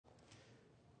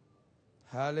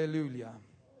Hallelujah.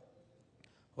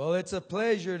 Well, it's a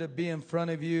pleasure to be in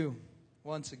front of you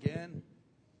once again.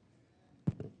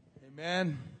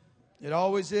 Amen. It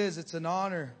always is. It's an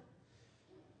honor.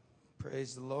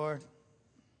 Praise the Lord.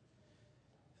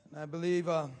 And I believe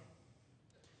we're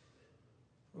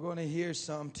going to hear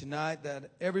some tonight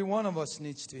that every one of us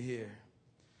needs to hear.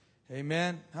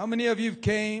 Amen. How many of you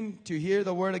came to hear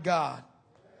the Word of God?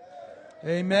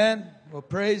 Amen. Well,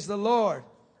 praise the Lord.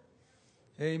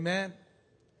 Amen.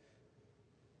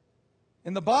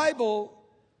 In the Bible,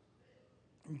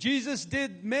 Jesus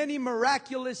did many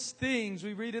miraculous things.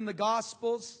 We read in the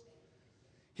Gospels.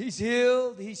 He's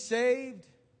healed. He saved.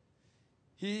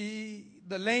 The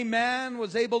lame man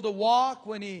was able to walk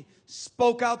when he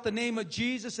spoke out the name of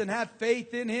Jesus and had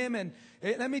faith in Him. And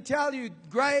let me tell you,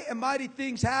 great and mighty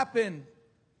things happen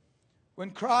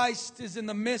when Christ is in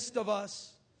the midst of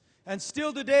us. And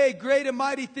still today, great and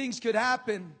mighty things could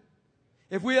happen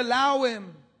if we allow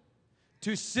Him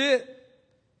to sit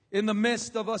in the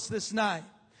midst of us this night.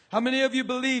 How many of you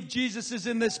believe Jesus is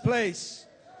in this place?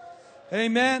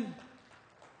 Amen.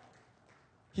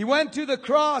 He went to the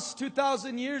cross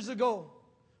 2,000 years ago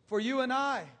for you and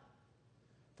I.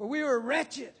 For we were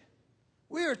wretched.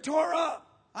 We were tore up.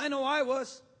 I know I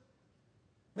was.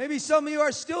 Maybe some of you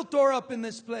are still tore up in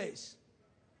this place.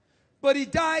 But He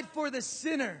died for the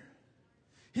sinner.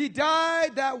 He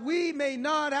died that we may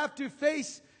not have to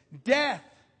face death.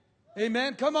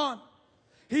 Amen. Come on.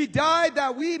 He died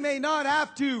that we may not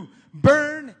have to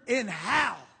burn in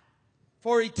hell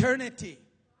for eternity.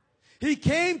 He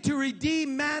came to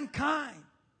redeem mankind.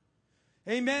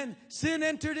 Amen. Sin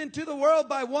entered into the world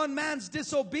by one man's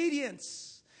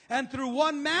disobedience. And through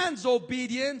one man's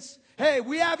obedience, hey,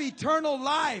 we have eternal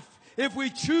life if we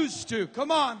choose to.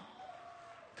 Come on.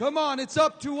 Come on. It's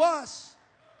up to us.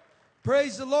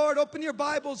 Praise the Lord. Open your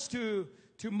Bibles to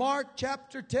Mark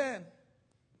chapter 10.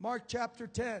 Mark chapter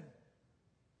 10.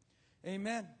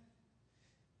 Amen.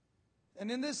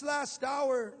 And in this last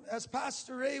hour, as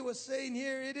Pastor Ray was saying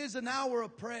here, it is an hour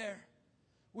of prayer.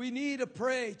 We need to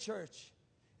pray, church.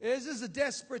 This is a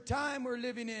desperate time we're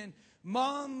living in.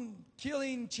 Mom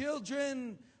killing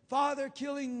children, father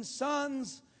killing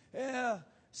sons,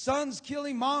 sons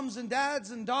killing moms and dads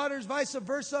and daughters, vice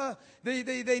versa.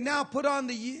 They now put on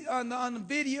the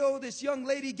video this young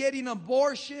lady getting an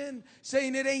abortion,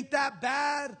 saying it ain't that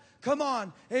bad. Come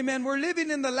on. Amen. We're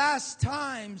living in the last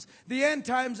times, the end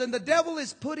times, and the devil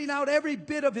is putting out every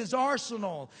bit of his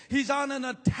arsenal. He's on an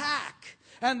attack.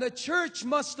 And the church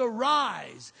must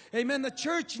arise. Amen. The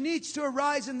church needs to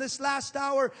arise in this last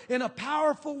hour in a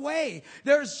powerful way.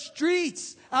 There's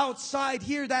streets outside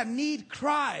here that need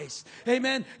Christ.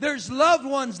 Amen. There's loved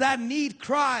ones that need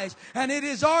Christ. And it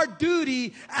is our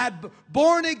duty as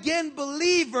born again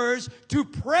believers to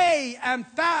pray and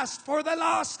fast for the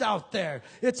lost out there.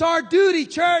 It's our duty,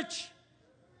 church.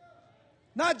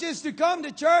 Not just to come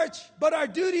to church, but our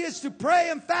duty is to pray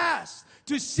and fast.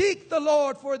 To seek the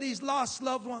Lord for these lost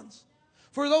loved ones.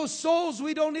 For those souls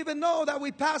we don't even know that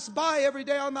we pass by every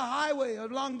day on the highway,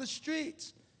 along the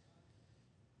streets.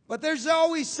 But there's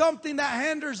always something that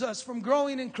hinders us from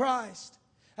growing in Christ.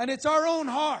 And it's our own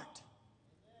heart.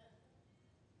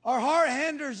 Our heart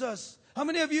hinders us. How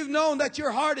many of you have known that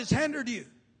your heart has hindered you?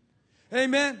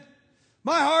 Amen.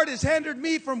 My heart has hindered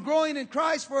me from growing in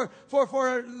Christ for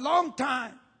a long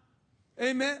time.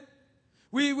 Amen.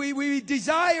 We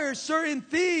desire certain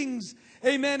things,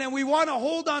 amen, and we want to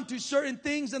hold on to certain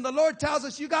things, and the Lord tells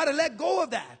us you got to let go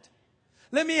of that.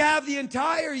 Let me have the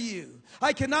entire you.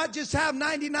 I cannot just have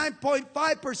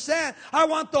 99.5%. I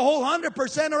want the whole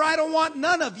 100%, or I don't want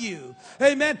none of you.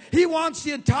 Amen. He wants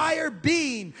the entire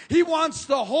being. He wants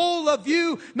the whole of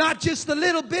you, not just a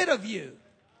little bit of you.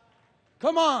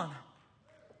 Come on.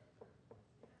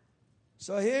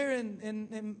 So here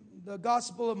in the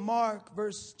Gospel of Mark,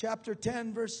 chapter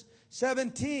 10, verse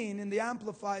 17 in the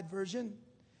Amplified Version.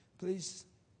 Please.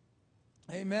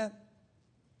 Amen.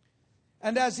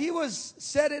 And as he was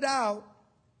set it out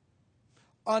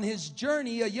on his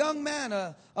journey, a young man,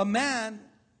 a man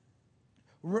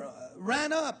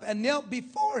ran up and knelt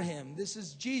before him. This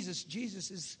is Jesus. Jesus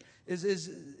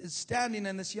is standing,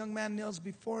 and this young man kneels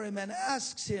before him and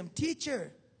asks him,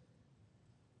 "Teacher,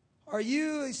 are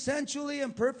you essentially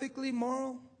and perfectly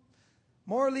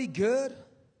morally good?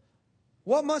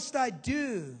 What must I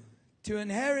do to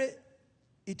inherit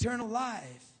eternal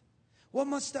life? What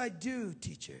must I do,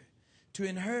 teacher, to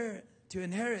inherit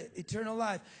eternal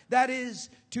life? That is,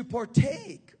 to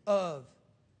partake of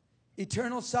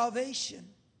eternal salvation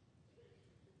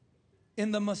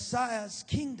in the Messiah's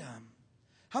kingdom."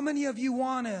 How many of you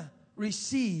want to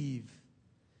receive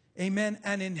amen,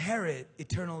 and inherit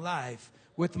eternal life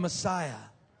with the Messiah.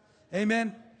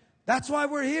 Amen. That's why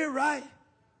we're here, right?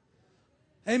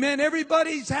 Amen.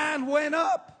 Everybody's hand went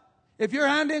up. If your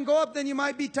hand didn't go up, then you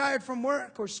might be tired from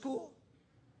work or school.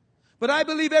 But I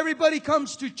believe everybody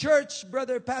comes to church,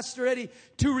 Brother Pastor Eddie,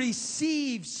 to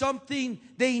receive something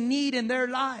they need in their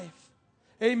life.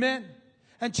 Amen.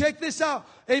 And check this out.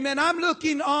 Amen. I'm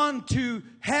looking on to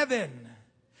heaven.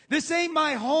 This ain't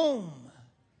my home.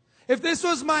 If this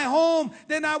was my home,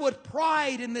 then I would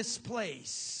pride in this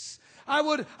place. I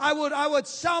would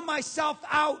sell myself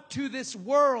out to this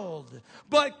world.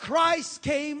 But Christ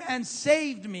came and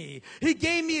saved me. He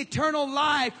gave me eternal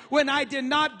life when I did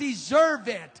not deserve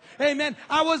it. Amen.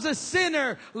 I was a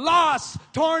sinner, lost,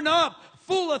 torn up,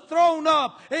 full of thrown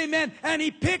up. Amen. And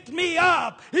He picked me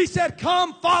up. He said,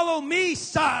 come follow me,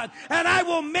 son, and I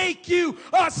will make you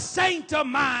a saint of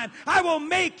mine. I will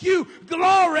make you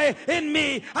glory in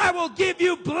me. I will give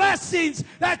you blessings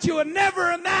that you would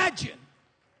never imagine.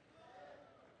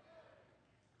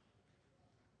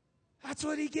 That's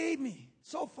what He gave me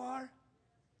so far.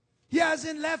 He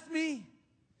hasn't left me.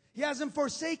 He hasn't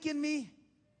forsaken me,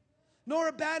 nor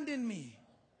abandoned me.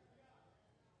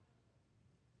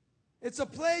 It's a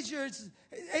pleasure.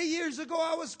 8 years ago,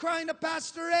 I was crying to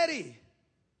Pastor Eddie.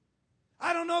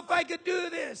 I don't know if I could do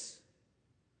this.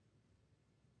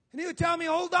 And he would tell me,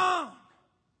 hold on.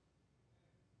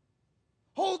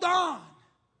 Hold on.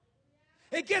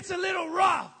 It gets a little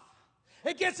rough.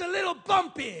 It gets a little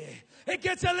bumpy. It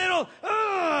gets a little,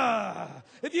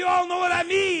 if you all know what I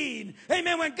mean.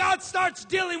 Amen. When God starts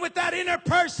dealing with that inner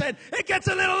person, it gets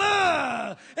a little,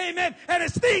 amen. And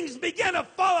as things begin to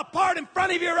fall apart in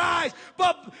front of your eyes.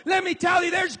 But let me tell you,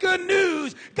 there's good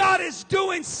news. God is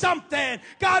doing something.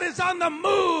 God is on the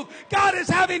move. God is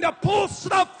having to pull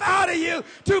stuff out of you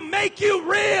to make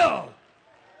you real.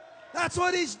 That's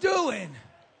what He's doing.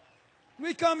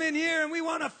 We come in here and we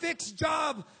want a fixed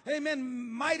job. Amen.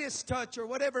 Midas touch or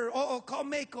whatever. Call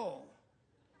Mako.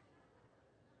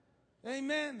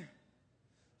 Amen.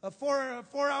 A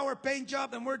four-hour paint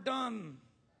job and we're done.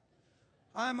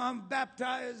 I'm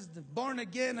baptized, born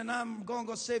again, and I'm going to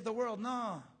go save the world.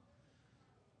 No.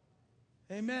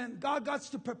 Amen. God got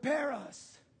to prepare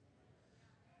us.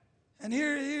 And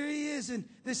here He is. And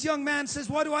this young man says,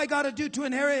 what do I got to do to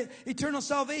inherit eternal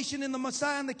salvation in the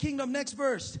Messiah and the kingdom? Next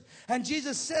verse. And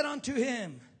Jesus said to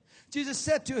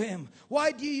him,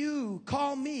 why do you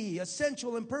call me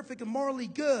essential and perfect and morally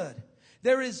good?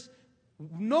 There is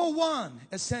no one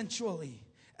essentially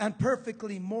and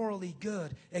perfectly morally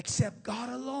good except God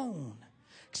alone.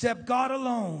 Except God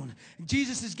alone.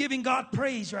 Jesus is giving God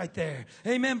praise right there.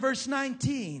 Amen. Verse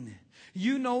 19.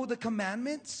 You know the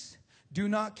commandments. Do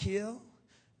not kill.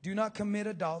 Do not commit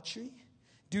adultery.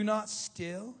 Do not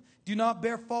steal. Do not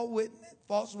bear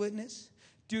false witness.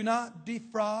 Do not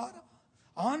defraud.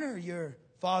 Honor your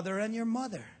father and your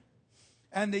mother.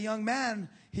 And the young man,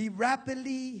 he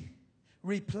rapidly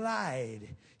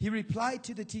replied. He replied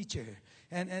to the teacher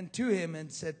and to him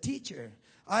and said, Teacher,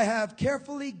 I have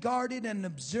carefully guarded and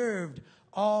observed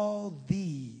all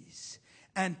these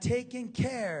and taken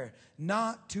care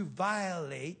not to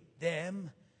violate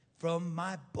them from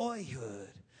my boyhood.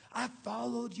 I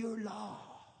followed your law.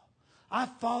 I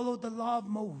followed the law of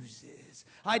Moses.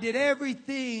 I did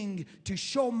everything to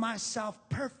show myself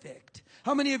perfect.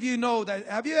 How many of you know that?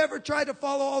 Have you ever tried to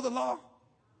follow all the law?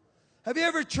 Have you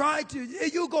ever tried to?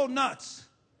 You go nuts.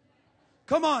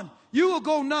 Come on. You will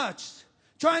go nuts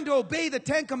trying to obey the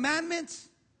 10 Commandments.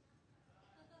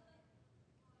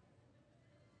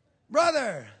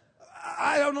 Brother,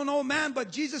 I don't know, man,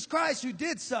 but Jesus Christ who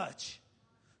did such.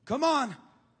 Come on.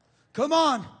 Come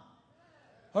on.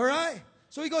 All right.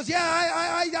 So he goes, yeah,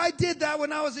 I did that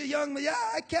when I was a young man. Yeah,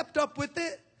 I kept up with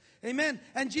it. Amen.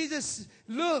 And Jesus,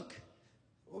 look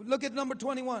at number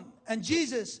 21. And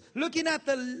Jesus, looking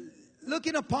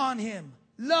upon him,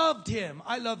 loved him.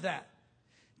 I love that.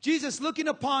 Jesus, looking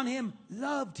upon him,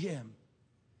 loved him.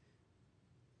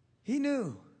 He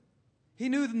knew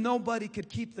that nobody could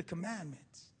keep the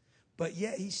commandments. But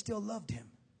yet he still loved him.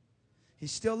 He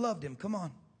still loved him. Come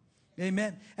on.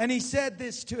 Amen. And he said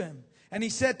this to him. And he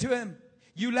said to him,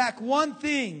 you lack one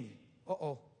thing.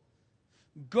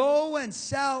 Go and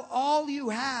sell all you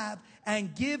have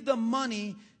and give the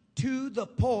money to the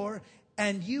poor,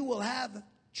 and you will have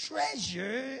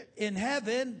treasure in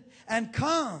heaven. And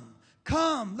come.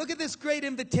 Look at this great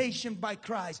invitation by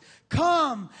Christ.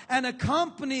 Come and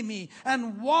accompany me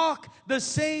and walk the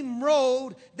same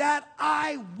road that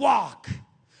I walk.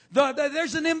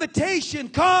 There's an invitation.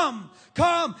 Come.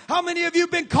 How many of you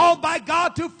have been called by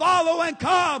God to follow and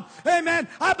come? Amen.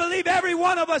 I believe every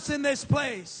one of us in this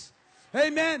place.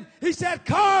 Amen. He said,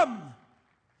 come.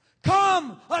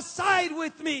 Come aside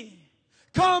with me.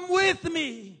 Come with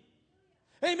me.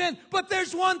 Amen. But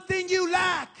there's one thing you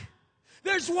lack.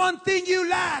 There's one thing you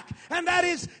lack. And that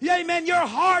is, amen, your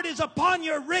heart is upon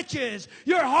your riches.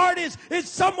 Your heart is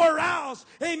somewhere else.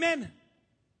 Amen.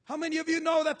 How many of you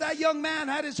know that that young man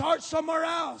had his heart somewhere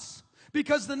else?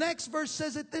 Because the next verse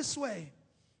says it this way.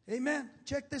 Amen.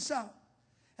 Check this out.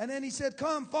 And then he said,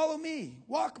 come, follow me.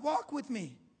 Walk with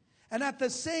me. And at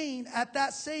that saying,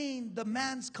 the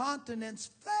man's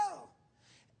countenance fell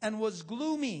and was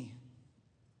gloomy.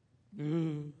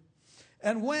 And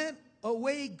went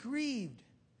away grieved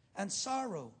and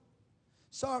sorrowing,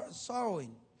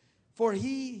 for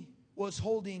he was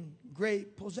holding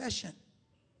great possession.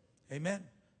 Amen.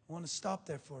 I want to stop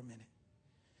there for a minute.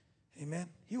 Amen.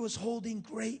 He was holding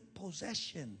great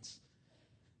possessions.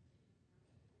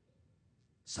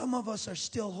 Some of us are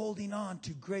still holding on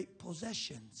to great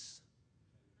possessions.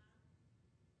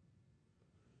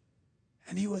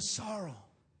 And he was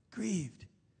grieved.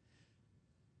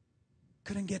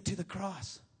 Couldn't get to the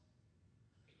cross.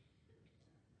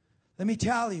 Let me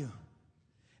tell you,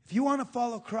 if you want to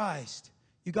follow Christ,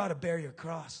 you got to bear your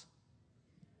cross.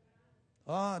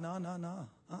 Oh, no.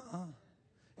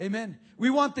 Amen. We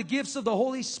want the gifts of the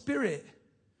Holy Spirit,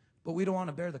 but we don't want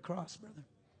to bear the cross, brother.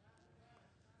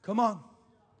 Come on.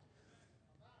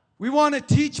 We want to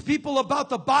teach people about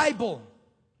the Bible,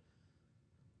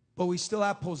 but we still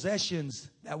have possessions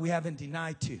that we haven't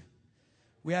denied to.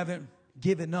 We haven't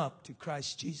given up to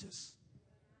Christ Jesus.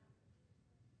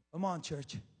 Come on,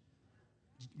 church.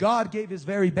 God gave His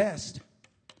very best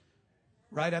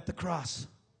right at the cross.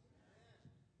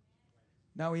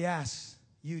 Now He asks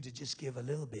you to just give a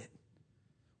little bit.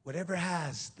 Whatever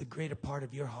has the greater part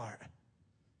of your heart. He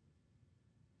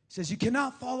says, you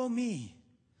cannot follow me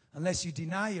unless you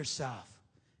deny yourself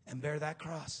and bear that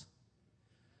cross.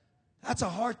 That's a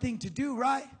hard thing to do,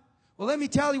 right? Well, let me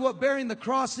tell you what bearing the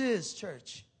cross is,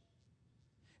 church.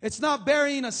 It's not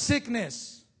bearing a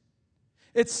sickness.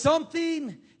 It's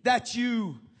something that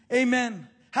you, amen,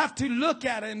 have to look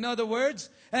at it, in other words,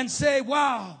 and say,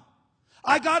 wow,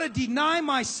 I got to deny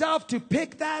myself to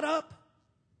pick that up?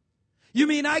 You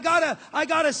mean I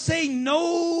gotta say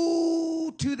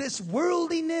no to this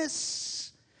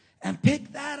worldliness and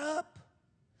pick that up?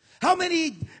 How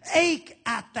many ache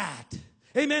at that?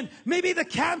 Amen. Maybe the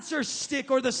cancer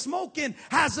stick or the smoking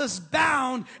has us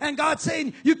bound, and God's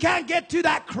saying you can't get to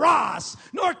that cross,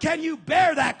 nor can you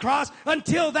bear that cross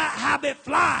until that habit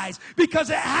flies, because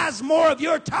it has more of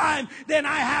your time than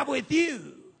I have with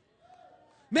you.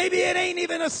 Maybe it ain't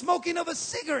even a smoking of a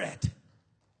cigarette.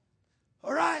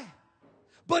 All right?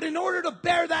 But in order to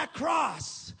bear that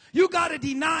cross, you got to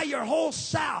deny your whole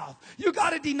self. You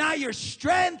got to deny your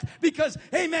strength, because,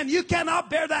 amen, you cannot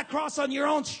bear that cross on your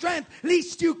own strength.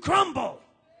 Least you crumble.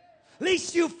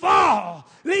 Least you fall.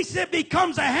 Least it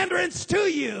becomes a hindrance to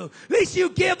you. Least you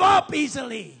give up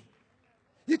easily.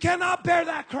 You cannot bear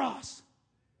that cross.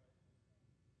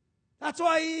 That's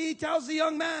why he tells the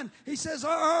young man, he says,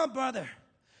 brother,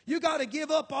 you got to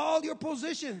give up all your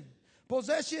possession.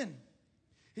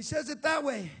 He says it that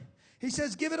way. He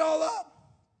says, give it all up.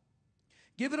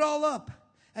 Give it all up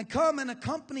and come and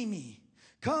accompany me.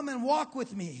 Come and walk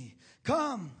with me.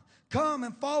 Come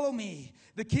and follow me.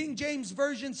 The King James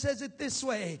Version says it this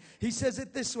way. He says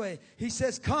it this way. He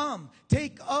says, come,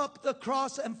 take up the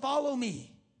cross and follow me.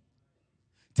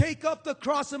 Take up the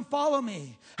cross and follow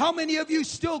me. How many of you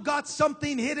still got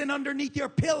something hidden underneath your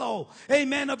pillow,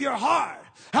 amen, of your heart?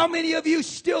 How many of you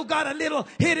still got a little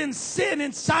hidden sin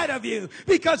inside of you?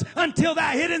 Because until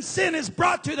that hidden sin is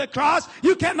brought to the cross,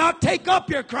 you cannot take up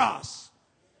your cross.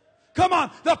 Come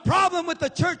on. The problem with the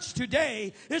church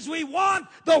today is we want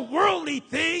the worldly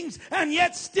things and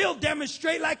yet still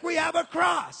demonstrate like we have a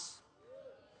cross.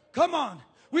 Come on.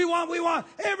 We want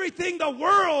everything, the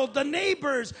world, the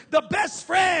neighbors, the best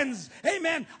friends,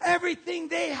 amen, everything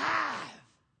they have,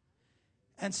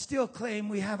 and still claim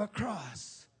we have a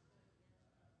cross.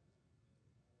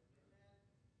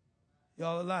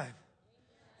 Y'all alive?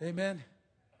 Amen.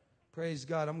 Praise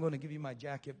God. I'm going to give you my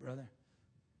jacket, brother.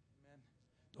 Amen.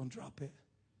 Don't drop it.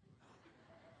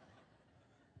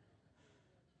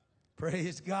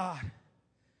 Praise God.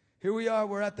 Here we are.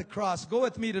 We're at the cross. Go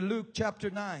with me to Luke chapter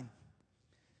 9.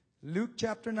 Luke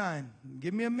chapter 9.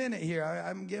 Give me a minute here.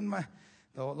 I'm getting the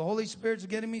Holy Spirit's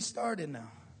getting me started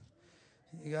now.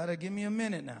 You got to give me a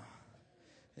minute now.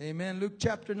 Amen. Luke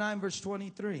chapter 9, verse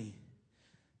 23.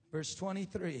 Verse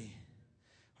 23.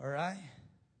 All right.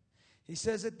 He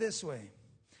says it this way.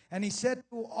 And he said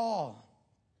to all,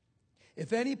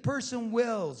 if any person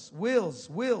wills,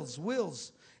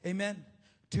 amen,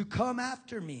 to come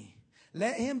after me,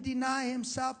 Let him deny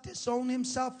himself, disown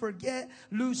himself, forget,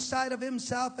 lose sight of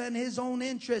himself and his own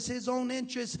interests. His own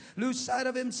interests, lose sight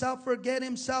of himself,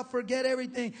 forget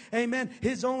everything. Amen.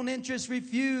 His own interests,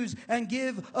 refuse and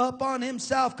give up on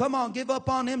himself. Come on, give up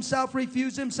on himself,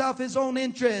 refuse himself, his own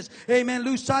interests. Amen.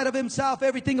 Lose sight of himself.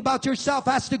 Everything about yourself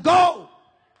has to go.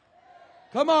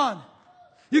 Come on.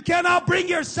 You cannot bring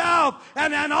yourself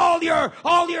and all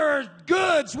your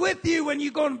goods with you when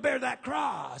you go and bear that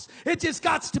cross. It just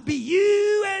got to be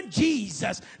you and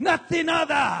Jesus, nothing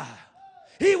other.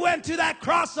 He went to that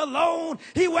cross alone.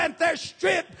 He went there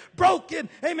stripped, broken.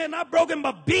 Amen. Not broken,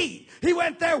 but beat. He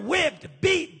went there whipped,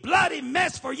 beat, bloody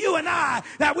mess for you and I,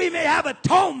 that we may have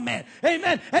atonement.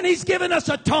 Amen. And he's given us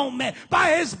atonement.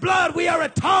 By his blood we are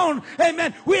atoned.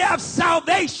 Amen. We have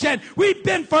salvation. We've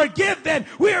been forgiven.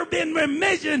 We have been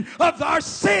remission of our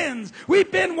sins.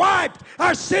 We've been wiped.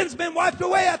 Our sins been wiped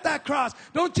away at that cross.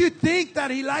 Don't you think that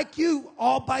he liked you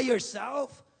all by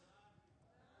yourself?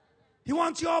 He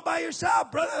wants you all by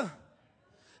yourself, brother.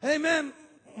 Amen.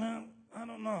 Well, I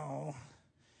don't know.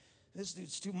 This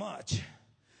dude's too much.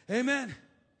 Amen.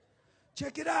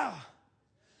 Check it out.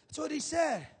 That's what he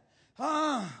said.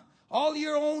 All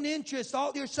your own interests,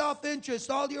 all your self-interest,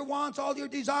 all your wants, all your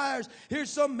desires. Here's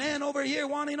some man over here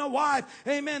wanting a wife.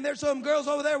 Amen. There's some girls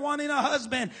over there wanting a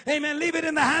husband. Amen. Leave it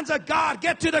in the hands of God.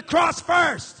 Get to the cross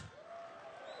first.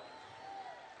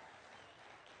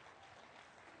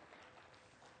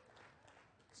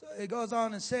 It goes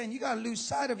on and saying, you got to lose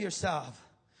sight of yourself.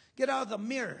 Get out of the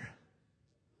mirror.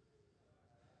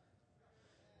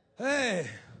 Hey,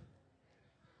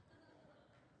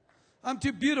 I'm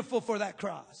too beautiful for that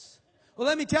cross. Well,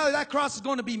 let me tell you, that cross is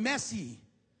going to be messy.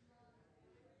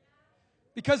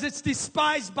 Because it's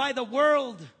despised by the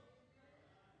world.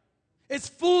 It's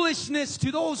foolishness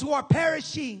to those who are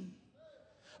perishing.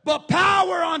 But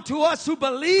power unto us who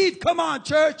believe. Come on,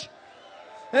 church.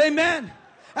 Amen.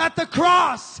 At the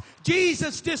cross,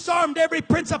 Jesus disarmed every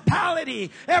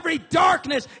principality, every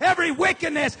darkness, every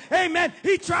wickedness. Amen.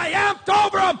 He triumphed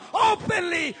over them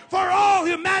openly for all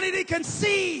humanity can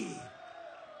see.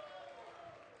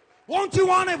 Won't you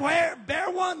want to bear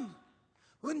one?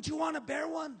 Wouldn't you want to bear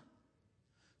one?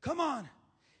 Come on.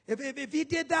 If he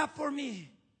did that for me,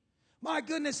 my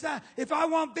goodness, that if I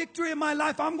want victory in my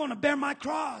life, I'm going to bear my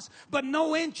cross. But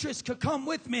no interest could come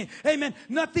with me. Amen.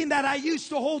 Nothing that I used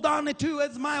to hold on to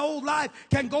as my old life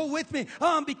can go with me.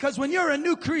 Because when you're a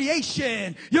new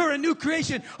creation, you're a new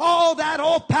creation. All that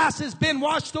old past has been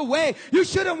washed away. You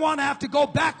shouldn't want to have to go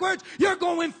backwards. You're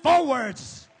going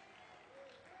forwards.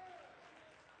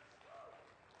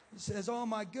 He says, oh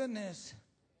my goodness.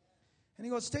 And he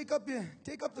goes, take up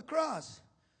the cross.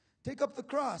 Take up the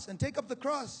cross and take up the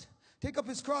cross. Take up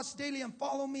his cross daily and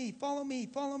follow me, follow me,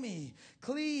 follow me.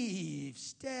 Cleave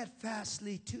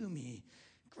steadfastly to me.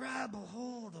 Grab a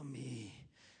hold of me.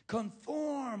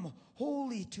 Conform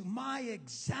wholly to my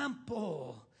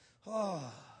example.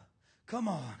 Oh, come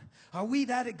on. Are we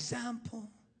that example?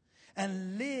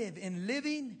 And live in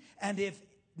living, and if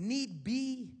need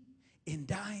be, in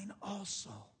dying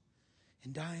also.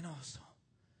 In dying also.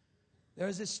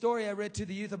 There's this story I read to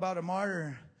the youth about a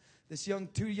martyr.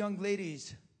 Two young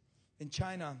ladies in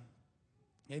China.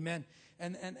 Amen.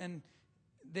 And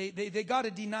they got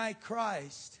to deny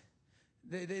Christ.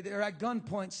 They're at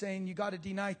gunpoint saying you got to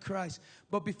deny Christ.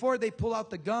 But before they pull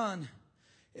out the gun,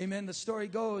 amen, the story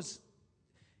goes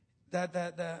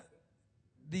that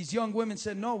these young women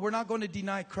said, no, we're not going to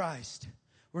deny Christ.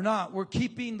 We're not. We're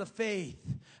keeping the faith.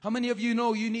 How many of you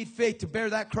know you need faith to bear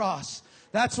that cross?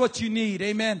 That's what you need.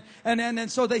 Amen.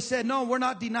 And so they said, no, we're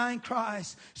not denying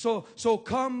Christ. So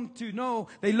come to know.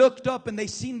 They looked up and they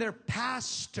seen their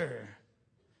pastor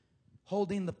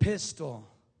holding the pistol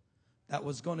that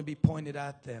was going to be pointed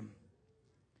at them.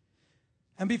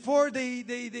 And before they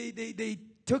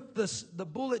took the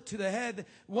bullet to the head,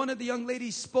 one of the young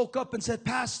ladies spoke up and said,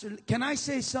 Pastor, can I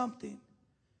say something?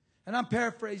 And I'm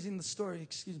paraphrasing the story,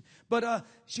 excuse me. But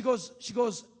she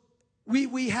goes,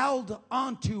 we held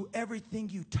on to everything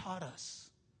you taught us.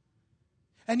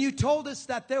 And you told us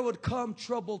that there would come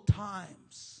troubled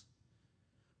times.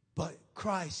 But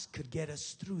Christ could get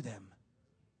us through them.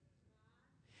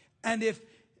 And if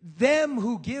them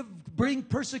who bring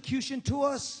persecution to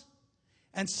us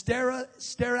and stare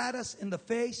at us in the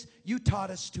face, you taught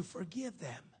us to forgive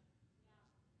them.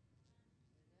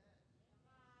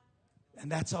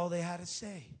 And that's all they had to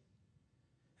say.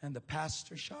 And the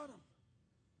pastor shot him.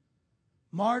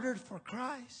 Martyred for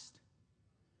Christ.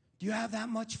 Do you have that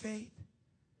much faith?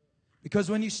 Because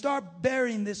when you start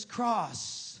bearing this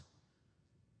cross,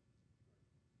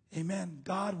 amen,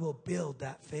 God will build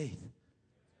that faith.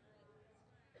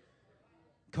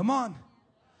 Come on.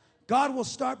 God will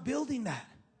start building that.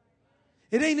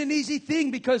 It ain't an easy thing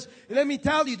because, let me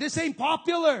tell you, this ain't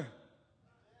popular.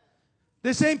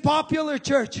 This ain't popular,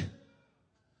 church.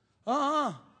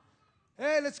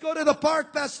 Hey, let's go to the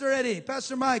park, Pastor Eddie.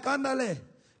 Pastor Mike, andale.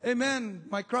 Amen.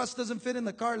 My cross doesn't fit in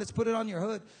the car. Let's put it on your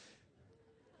hood.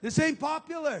 This ain't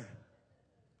popular.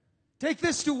 Take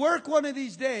this to work one of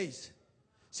these days.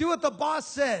 See what the boss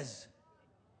says.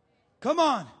 Come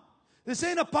on. This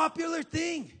ain't a popular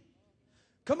thing.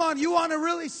 Come on, you want to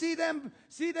really see them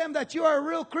that you are a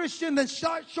real Christian, then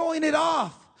start showing it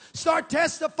off. Start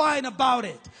testifying about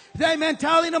it. Amen.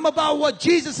 Telling them about what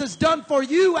Jesus has done for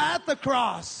you at the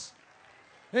cross.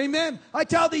 Amen. I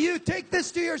tell the youth, take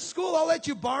this to your school. I'll let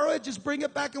you borrow it. Just bring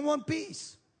it back in one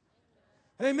piece.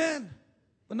 Amen.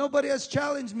 But nobody has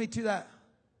challenged me to that.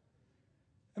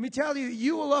 Let me tell you,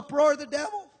 you will uproar the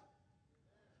devil.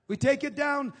 We take it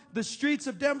down the streets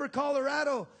of Denver,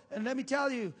 Colorado. And let me tell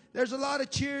you, there's a lot of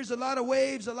cheers, a lot of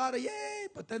waves, a lot of yay.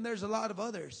 But then there's a lot of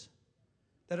others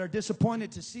that are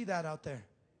disappointed to see that out there.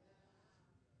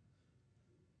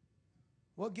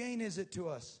 What gain is it to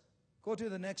us? Go to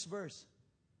the next verse.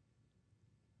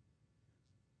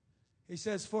 He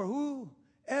says, for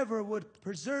whoever would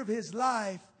preserve his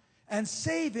life and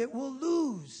save it will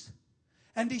lose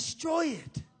and destroy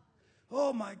it.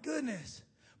 Oh my goodness.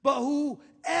 But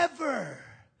whoever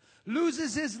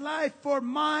loses his life for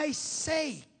my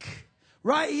sake.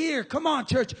 Right here. Come on,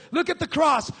 church. Look at the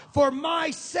cross. For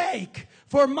my sake.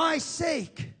 For my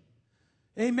sake.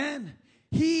 Amen.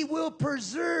 He will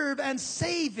preserve and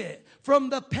save it from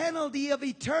the penalty of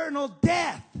eternal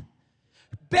death.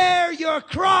 Bear your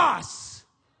cross.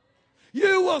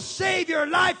 You will save your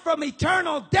life from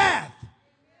eternal death.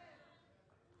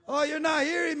 Oh, you're not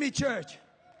hearing me, church.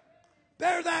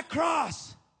 Bear that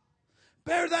cross.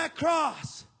 Bear that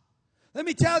cross. Let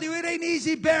me tell you, it ain't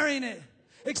easy bearing it.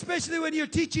 Especially when you're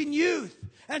teaching youth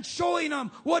and showing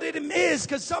them what it is.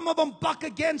 Because some of them buck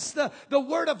against the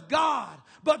Word of God.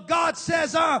 But God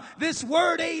says, this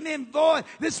word ain't in void.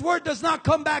 This word does not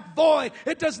come back void.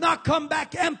 It does not come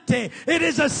back empty. It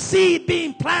is a seed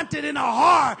being planted in a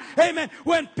heart. Amen.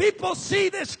 When people see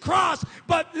this cross,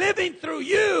 but living through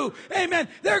you, amen,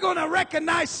 they're going to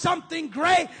recognize something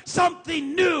great,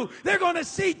 something new. They're going to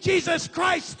see Jesus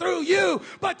Christ through you.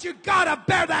 But you got to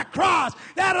bear that cross.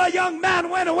 That young man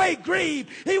went away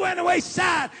grieved. He went away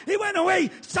sad. He went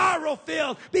away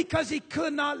sorrow-filled because he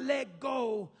could not let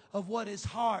go of what his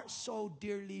heart so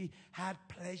dearly had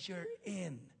pleasure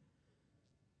in.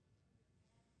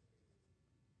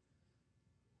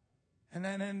 And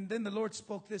then the Lord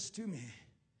spoke this to me.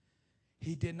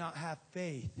 He did not have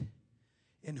faith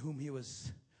in whom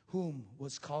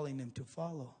was calling him to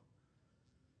follow.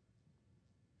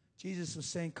 Jesus was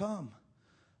saying, come,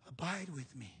 abide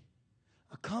with me,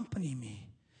 accompany me.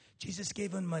 Jesus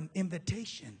gave him an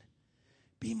invitation.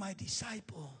 Be my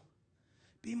disciple.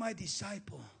 Be my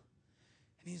disciple.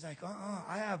 And he's like,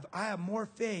 I have more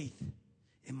faith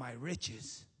in my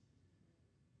riches.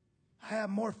 I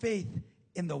have more faith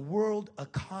in the world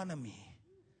economy.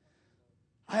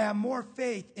 I have more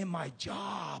faith in my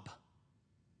job.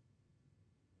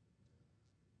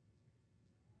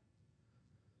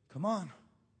 Come on.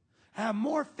 I have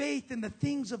more faith in the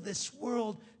things of this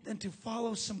world than to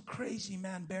follow some crazy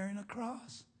man bearing a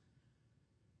cross.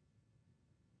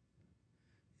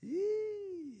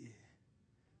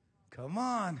 Come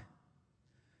on.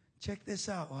 Check this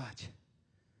out. Watch.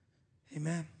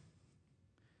 Amen.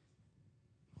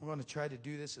 I'm going to try to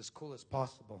do this as cool as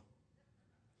possible.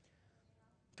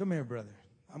 Come here, brother.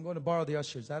 I'm going to borrow the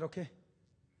ushers. Is that okay?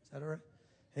 Is that all right?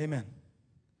 Amen.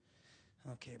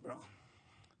 Okay, bro.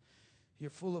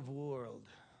 You're full of world.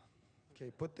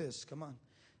 Okay, put this. Come on.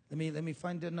 Let me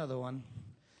find another one.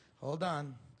 Hold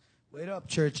on. Wait up,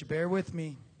 church. Bear with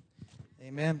me.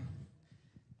 Amen.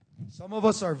 Some of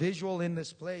us are visual in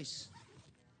this place.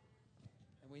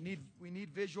 And we need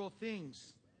visual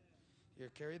things. Here,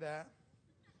 carry that.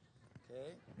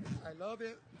 Okay. I love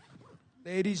it.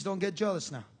 Ladies, don't get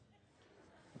jealous now.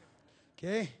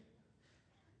 Okay.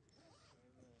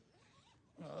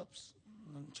 Oops.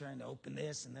 I'm trying to open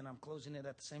this and then I'm closing it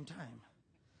at the same time.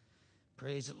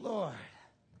 Praise the Lord.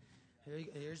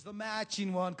 Here's the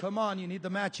matching one. Come on, you need the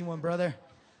matching one, brother.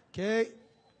 Okay.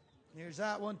 Here's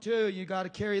that one too. You got to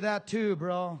carry that too,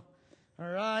 bro. All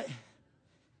right.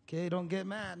 Okay, don't get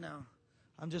mad now.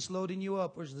 I'm just loading you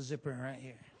up. Where's the zipper? Right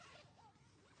here.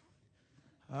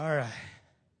 All right.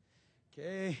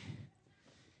 Okay.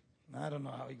 I don't know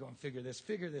how you're going to figure this.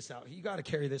 Figure this out. You got to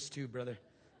carry this too, brother.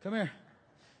 Come here.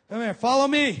 Come here. Follow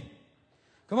me.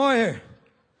 Come over here.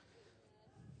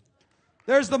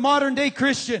 There's the modern day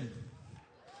Christian.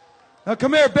 Now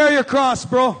come here. Bear your cross,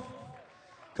 bro.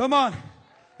 Come on.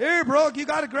 Here, bro, you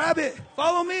got to grab it.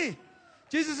 Follow me.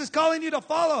 Jesus is calling you to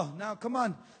follow. Now, come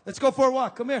on. Let's go for a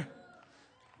walk. Come here.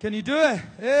 Can you do it?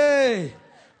 Hey,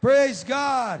 praise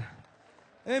God.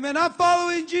 Amen. I'm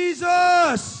following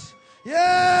Jesus.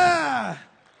 Yeah.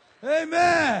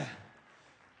 Amen.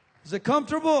 Is it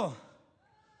comfortable?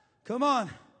 Come on.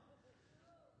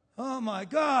 Oh, my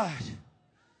God.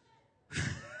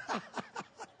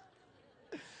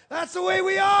 That's the way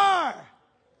we are.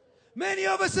 Many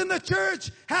of us in the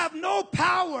church have no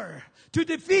power to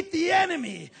defeat the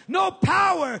enemy. No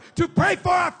power to pray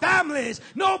for our families.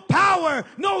 No power,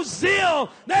 no zeal,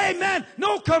 amen,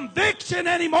 no conviction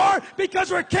anymore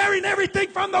because we're carrying everything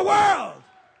from the world.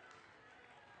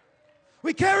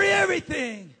 We carry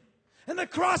everything. And the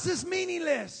cross is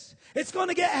meaningless. It's going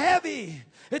to get heavy.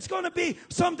 It's going to be,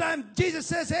 sometimes Jesus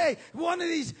says, hey, one of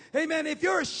these, amen, if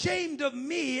you're ashamed of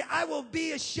me, I will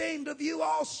be ashamed of you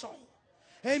also.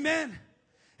 Amen.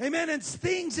 Amen. And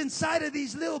things inside of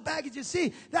these little baggages.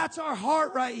 See, that's our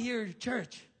heart right here,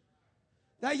 church.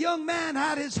 That young man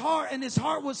had his heart, and his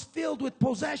heart was filled with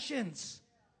possessions.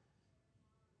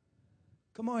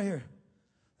 Come on here.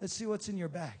 Let's see what's in your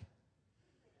bag.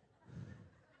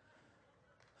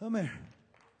 Come here.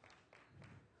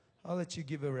 I'll let you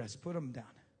give a rest. Put them down.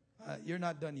 You're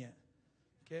not done yet.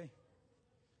 Okay?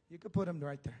 You can put them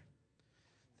right there.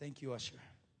 Thank you, usher.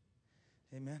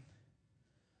 Amen.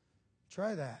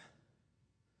 Try that.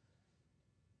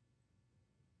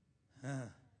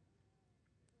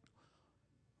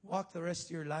 Walk the rest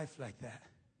of your life like that.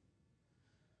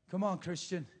 Come on,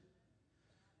 Christian.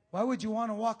 Why would you want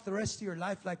to walk the rest of your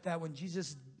life like that when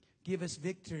Jesus gave us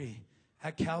victory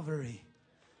at Calvary?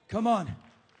 Come on.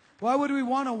 Why would we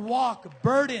want to walk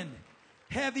burdened,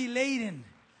 heavy laden,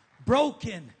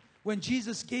 broken, when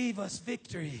Jesus gave us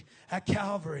victory at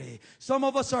Calvary? Some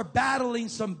of us are battling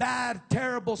some bad,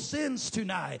 terrible sins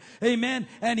tonight. Amen.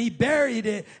 And He buried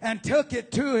it and took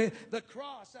it to the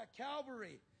cross at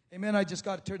Calvary. Amen. I just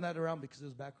got to turn that around because it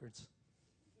was backwards.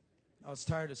 I was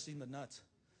tired of seeing the nuts.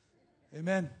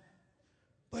 Amen.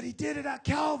 But He did it at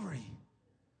Calvary,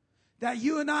 that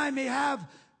you and I may have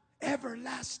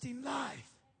everlasting life.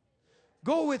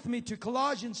 Go with me to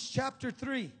Colossians chapter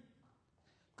 3.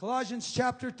 Colossians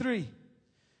chapter 3.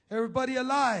 Everybody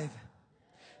alive.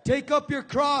 Take up your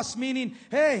cross, meaning,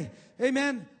 hey,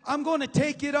 amen, I'm going to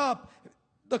take it up.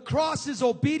 The cross is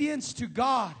obedience to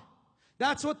God.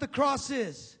 That's what the cross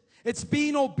is. It's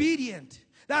being obedient.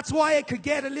 That's why it could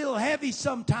get a little heavy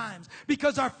sometimes,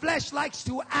 because our flesh likes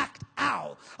to act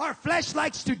out. Our flesh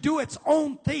likes to do its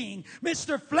own thing.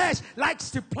 Mr. Flesh likes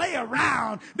to play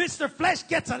around. Mr. Flesh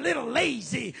gets a little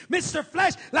lazy. Mr.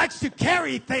 Flesh likes to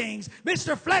carry things.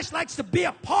 Mr. Flesh likes to be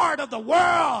a part of the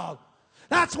world.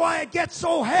 That's why it gets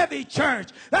so heavy, church.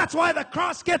 That's why the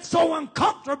cross gets so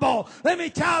uncomfortable. Let me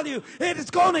tell you, it is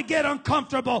going to get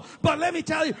uncomfortable. But let me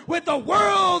tell you, when the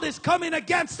world is coming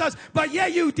against us, but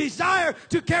yet you desire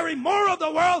to carry more of the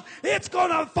world, it's going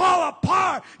to fall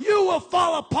apart. You will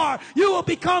fall apart. You will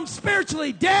become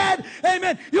spiritually dead.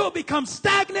 Amen. You will become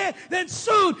stagnant. Then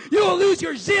soon you will lose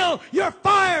your zeal, your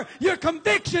fire, your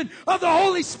conviction of the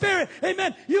Holy Spirit.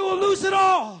 Amen. You will lose it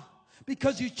all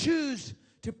because you choose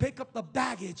to pick up the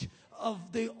baggage of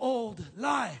the old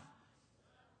life.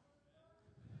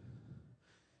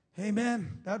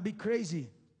 Amen. That'd be crazy.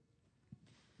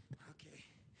 Okay.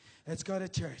 Let's go to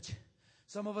church.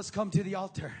 Some of us come to the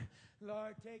altar.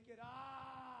 Lord, take it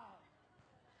off.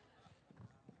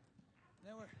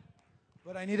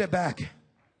 But I need it back.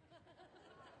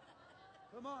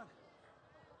 Come on.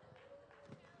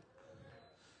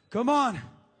 Come on.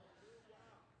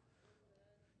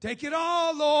 Take it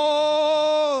all,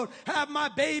 Lord. Have my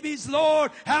babies, Lord.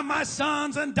 Have my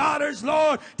sons and daughters,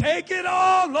 Lord. Take it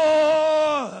all,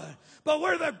 Lord. But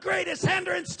we're the greatest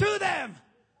hindrance to them.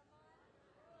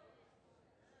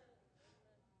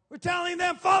 We're telling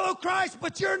them, follow Christ,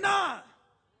 but you're not.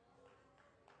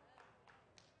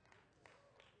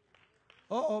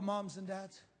 Uh-oh, moms and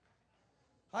dads.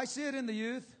 I see it in the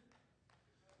youth.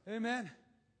 Amen.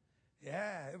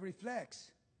 Yeah, it reflects.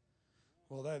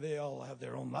 Well, they all have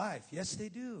their own life. Yes, they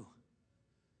do.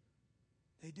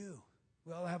 They do.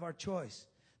 We all have our choice.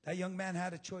 That young man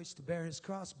had a choice to bear his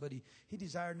cross, but he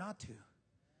desired not to.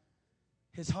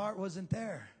 His heart wasn't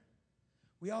there.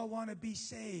 We all want to be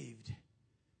saved.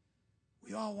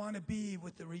 We all want to be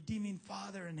with the redeeming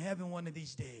Father in heaven one of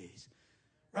these days.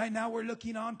 Right now we're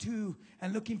looking on to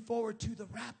and looking forward to the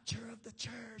rapture of the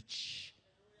church.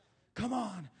 Come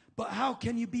on. But how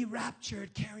can you be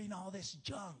raptured carrying all this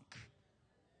junk?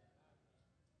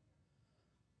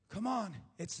 Come on.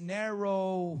 It's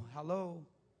narrow. Hello.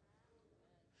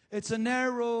 It's a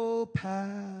narrow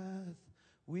path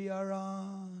we are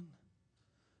on.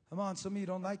 Come on, some of you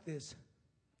don't like this,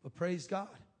 but praise God.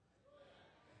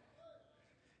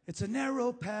 It's a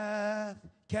narrow path,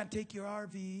 can't take your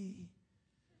RV.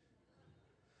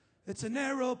 It's a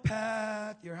narrow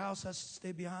path, your house has to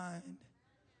stay behind.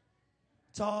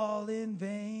 It's all in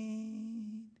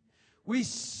vain. We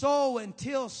sow and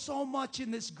till so much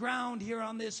in this ground here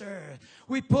on this earth.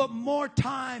 We put more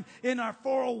time in our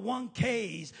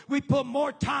 401ks. We put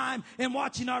more time in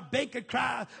watching our bank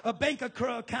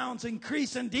accounts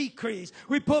increase and decrease.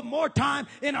 We put more time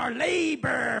in our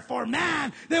labor for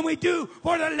man than we do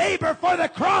for the labor for the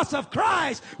cross of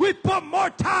Christ. We put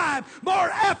more time, more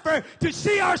effort to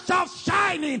see ourselves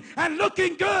shining and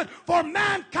looking good for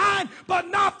mankind, but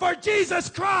not for Jesus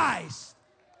Christ.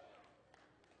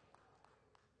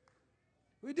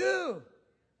 We do.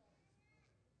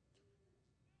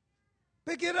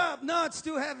 Pick it up. No, it's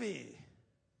too heavy.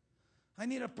 I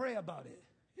need to pray about it.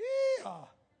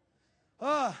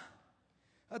 Yeah.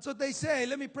 That's what they say.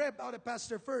 Let me pray about it,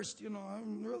 Pastor, first.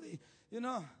 I'm really,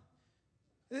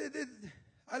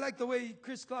 I like the way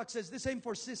Chris Clark says, this ain't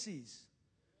for sissies.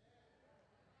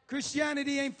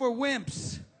 Christianity ain't for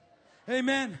wimps.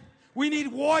 Amen. We need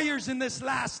warriors in this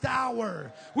last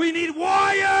hour. We need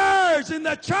warriors in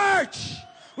the church.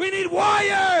 We need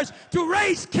warriors to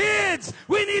raise kids.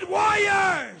 We need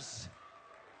warriors.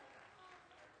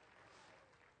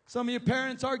 Some of your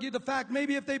parents argue the fact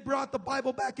maybe if they brought the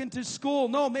Bible back into school.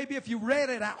 No, maybe if you read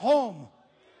it at home.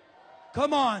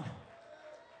 Come on.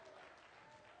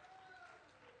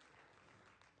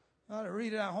 I ought to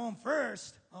read it at home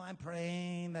first. Oh, I'm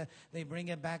praying that they bring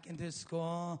it back into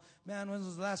school. Man, when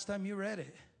was the last time you read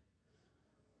it?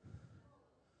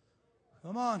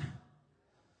 Come on.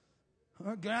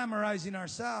 We're glamourizing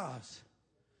ourselves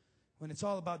when it's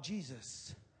all about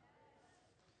Jesus.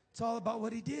 It's all about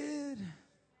what He did.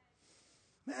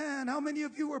 Man, how many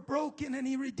of you were broken and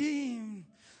He redeemed?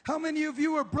 How many of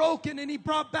you were broken and He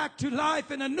brought back to life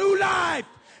in a new life?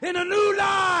 In a new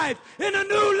life, in a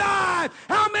new life.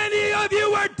 How many of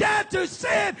you were dead to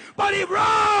sin, but He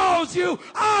rose you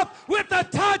up with the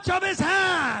touch of His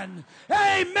hand?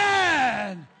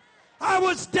 Amen. I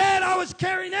was dead, I was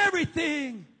carrying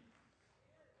everything.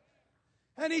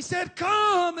 And He said,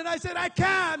 come. And I said, I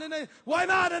can. And why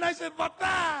not? And I said, but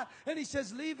that. And He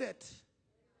says, leave it.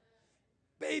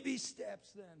 Baby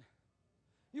steps then.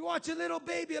 You watch a little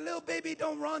baby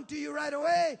don't run to you right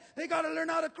away. They got to learn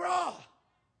how to crawl.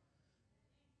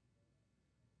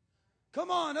 Come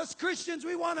on, us Christians,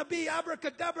 we want to be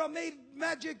abracadabra, made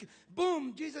magic,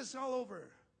 boom, Jesus all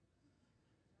over.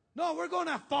 No, we're going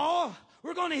to fall.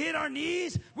 We're going to hit our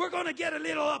knees. We're going to get a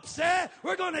little upset.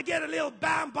 We're going to get a little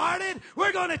bombarded.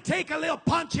 We're going to take a little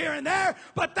punch here and there.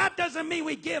 But that doesn't mean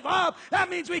we give up.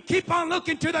 That means we keep on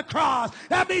looking to the cross.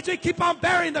 That means we keep on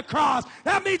bearing the cross.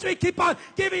 That means we keep on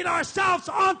giving ourselves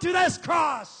onto this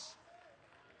cross.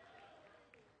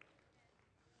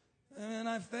 And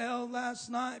I fell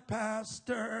last night,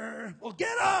 Pastor. Well,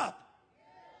 get up.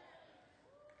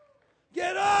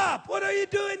 Get up. What are you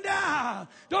doing now?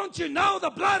 Don't you know the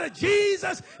blood of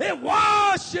Jesus? It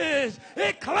washes.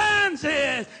 It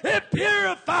cleanses. It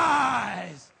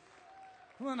purifies.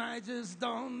 When I just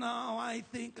don't know, I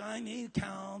think I need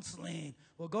counseling.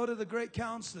 Well, go to the great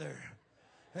counselor.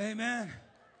 Amen.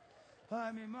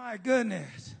 I mean, my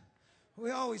goodness.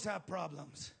 We always have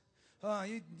problems.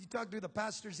 You talk to the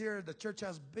pastors here, the church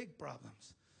has big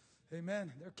problems.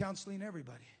 Amen. They're counseling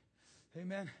everybody.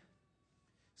 Amen.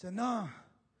 So no,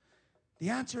 the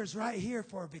answer is right here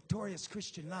for a victorious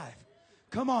Christian life.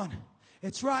 Come on.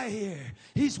 It's right here.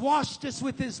 He's washed us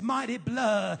with His mighty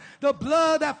blood. The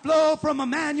blood that flowed from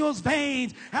Emmanuel's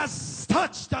veins has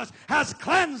touched us, has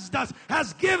cleansed us,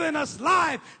 has given us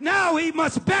life. Now He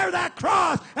must bear that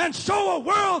cross and show a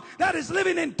world that is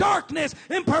living in darkness,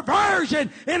 in perversion,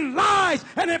 in lies,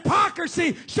 and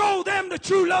hypocrisy. Show them the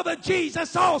true love of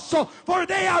Jesus also. For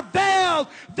they are veiled.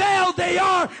 Veiled they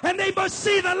are. And they must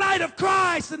see the light of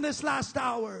Christ in this last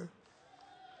hour.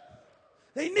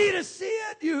 They need to see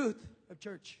it, youth of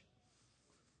church.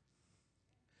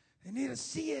 They need to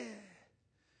see it.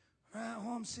 Right at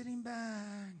home sitting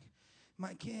back.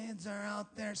 My kids are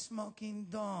out there smoking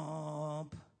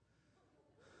dope.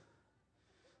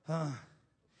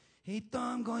 He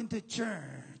thought I'm going to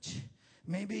church.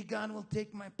 Maybe God will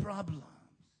take my problems.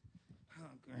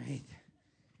 Oh, great.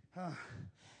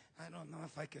 I don't know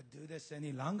if I could do this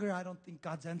any longer. I don't think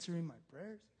God's answering my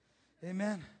prayers.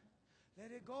 Amen.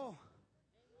 Let it go.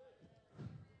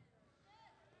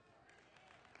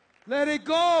 Let it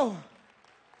go.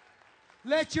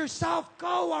 Let yourself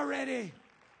go already.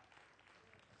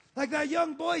 Like that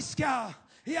young Boy Scout.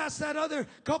 He asked that other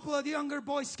couple of younger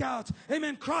Boy Scouts,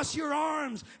 amen, cross your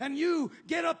arms and you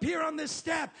get up here on this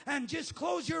step and just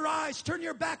close your eyes, turn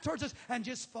your back towards us and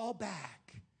just fall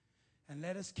back and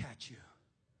let us catch you.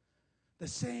 The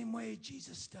same way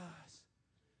Jesus does.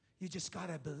 You just got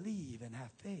to believe and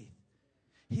have faith.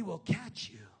 He will catch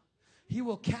you. He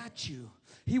will catch you.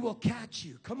 He will catch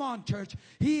you. Come on, church.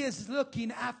 He is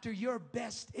looking after your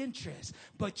best interest,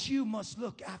 but you must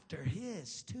look after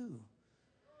His too.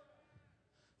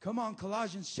 Come on,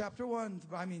 Colossians chapter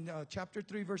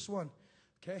 3, verse 1.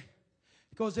 Okay?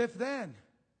 It goes, if then,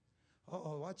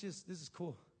 watch this. This is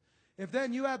cool. If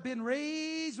then you have been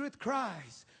raised with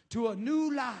Christ to a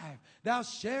new life, thou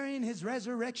sharing His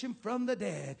resurrection from the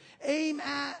dead, aim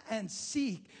at and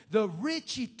seek the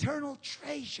rich eternal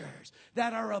treasures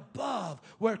that are above,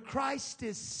 where Christ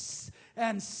is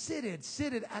and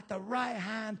seated at the right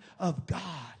hand of God.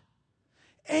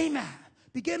 Aim at.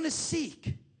 Begin to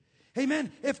seek.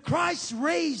 Amen. If Christ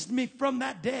raised me from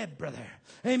that dead, brother.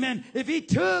 Amen. If He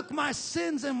took my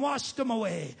sins and washed them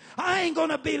away, I ain't going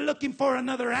to be looking for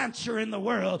another answer in the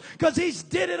world, because He's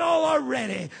did it all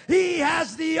already. He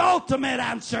has the ultimate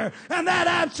answer, and that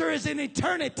answer is in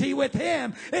eternity with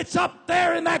Him. It's up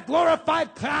there in that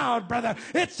glorified cloud, brother.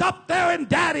 It's up there in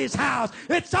Daddy's house.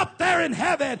 It's up there in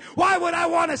heaven. Why would I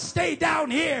want to stay down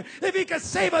here if He could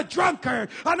save a drunkard,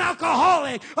 an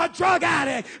alcoholic, a drug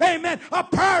addict, amen, a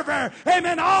pervert,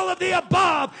 amen, all of the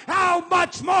above? How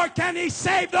much more can He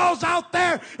save those out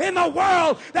there in the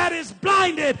world that is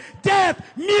blinded, deaf,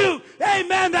 mute,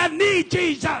 amen, that need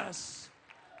Jesus?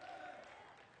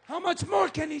 How much more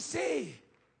can He save?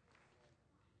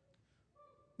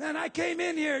 Man, I came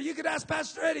in here. You could ask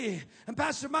Pastor Eddie and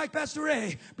Pastor Mike, Pastor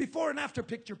Ray, before and after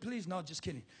picture, please. No, just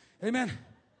kidding. Amen.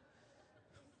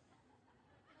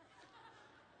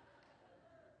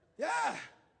 Yeah.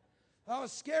 That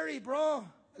was scary, bro.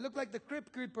 I looked like the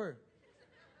Crypt Creeper.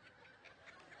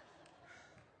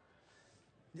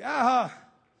 Yeah.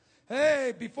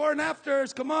 Hey, before and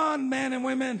afters. Come on, men and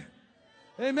women.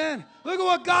 Amen. Look at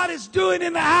what God is doing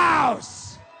in the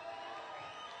house.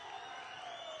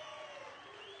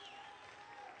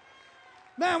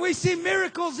 Man, we see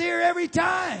miracles here every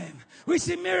time. We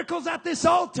see miracles at this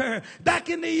altar, back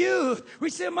in the youth. We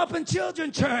see them up in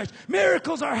children's church.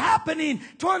 Miracles are happening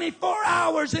 24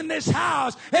 hours in this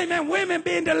house. Amen. Women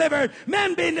being delivered,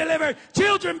 men being delivered,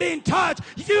 children being touched,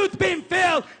 youth being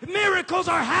filled. Miracles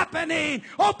are happening.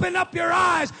 Open up your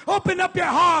eyes, open up your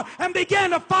heart, and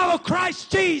begin to follow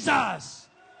Christ Jesus.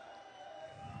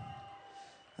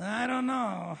 I don't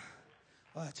know.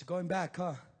 Oh, it's going back,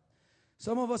 huh?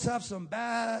 Some of us have some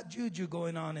bad juju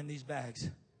going on in these bags.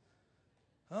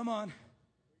 Come on.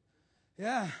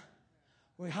 Yeah.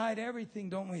 We hide everything,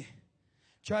 don't we?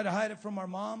 Try to hide it from our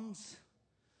moms,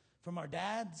 from our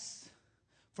dads,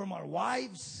 from our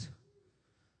wives.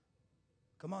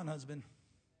 Come on, husband.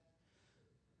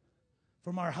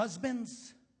 From our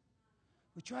husbands.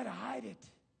 We try to hide it.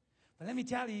 But let me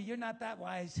tell you, you're not that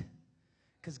wise.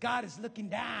 Because God is looking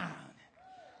down.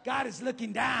 God is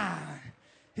looking down.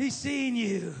 He's seeing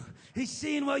you. He's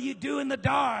seeing what you do in the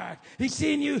dark. He's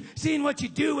seeing what you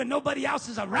do when nobody else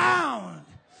is around.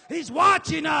 He's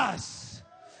watching us.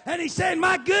 And He's saying,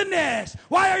 my goodness,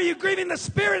 why are you grieving the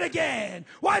Spirit again?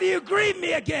 Why do you grieve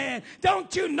me again?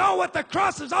 Don't you know what the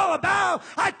cross is all about?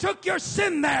 I took your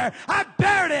sin there. I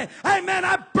buried it. Amen.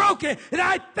 I broke it.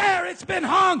 Right there. It's been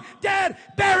hung, dead,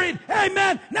 buried.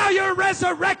 Amen. Now you're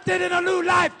resurrected in a new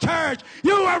life, church.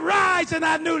 You arise in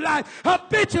that new life,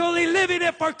 habitually living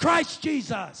it for Christ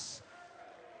Jesus.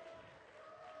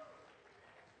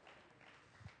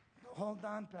 Hold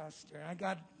on, Pastor. I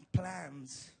got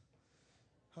plans.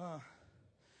 Huh.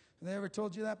 They ever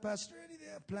told you that, Pastor Eddie?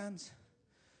 They have plans?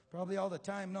 Probably all the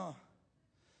time, no.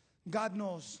 God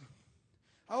knows.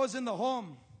 I was in the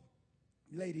home,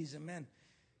 ladies and men.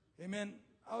 Amen.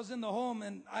 I was in the home,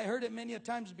 and I heard it many a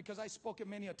times because I spoke it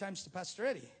many a times to Pastor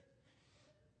Eddie.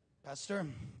 Pastor,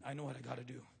 I know what I got to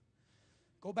do.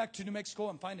 Go back to New Mexico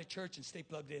and find a church and stay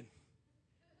plugged in.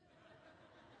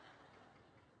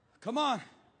 Come on.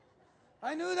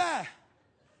 I knew that.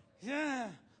 Yeah.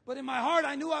 But in my heart,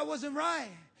 I knew I wasn't right.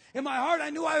 In my heart,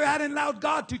 I knew I hadn't allowed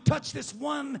God to touch this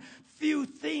one few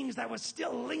things that was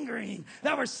still lingering,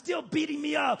 that were still beating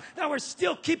me up, that were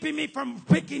still keeping me from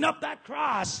picking up that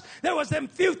cross. There was them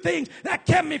few things that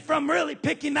kept me from really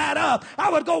picking that up. I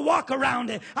would go walk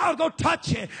around it. I would go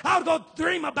touch it. I would go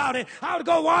dream about it. I would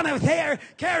go want to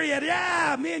carry it.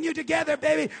 Yeah, me and you together,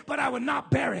 baby. But I would not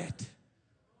bear it.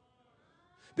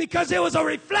 Because it was a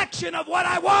reflection of what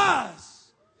I was.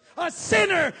 A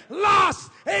sinner,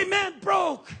 lost, amen,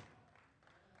 broke.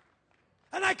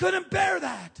 And I couldn't bear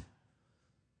that.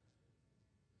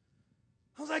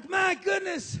 I was like, my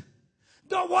goodness.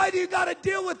 Why do you got to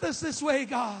deal with us this way,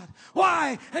 God?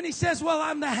 Why? And he says, well,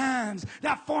 I'm the hands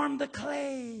that form the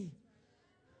clay.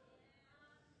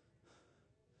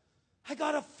 I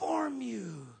got to form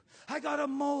you. I got to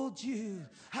mold you.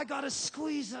 I got to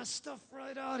squeeze that stuff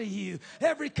right out of you.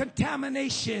 Every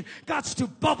contamination got to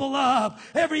bubble up.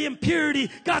 Every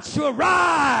impurity got to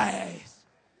arise.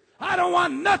 I don't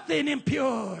want nothing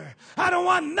impure. I don't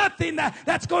want nothing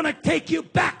that's going to take you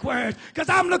backwards. Because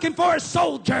I'm looking for a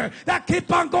soldier that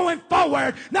keep on going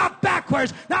forward, not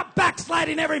backwards, not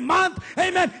backsliding every month.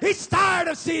 Amen. He's tired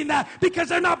of seeing that because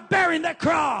they're not bearing the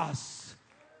cross.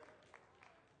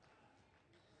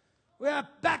 We have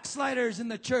backsliders in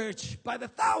the church by the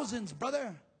thousands,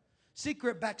 brother.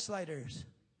 Secret backsliders.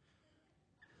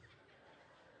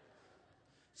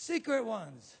 Secret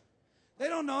ones. They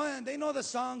don't know it. They know the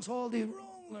songs, Holy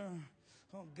Roller.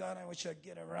 Oh, God, I wish I'd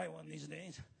get a right one these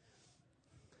days.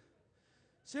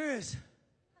 Serious.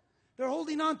 They're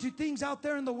holding on to things out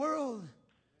there in the world.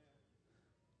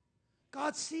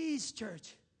 God sees,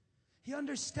 church. He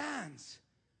understands.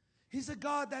 He's a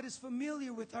God that is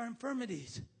familiar with our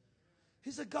infirmities.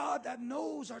 He's a God that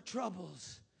knows our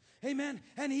troubles. Amen.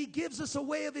 And he gives us a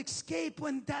way of escape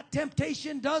when that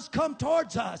temptation does come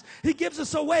towards us. He gives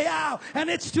us a way out. And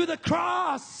it's to the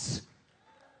cross.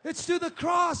 It's to the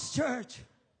cross, church.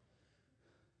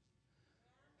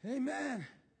 Amen.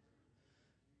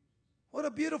 What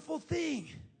a beautiful thing.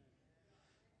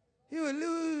 He would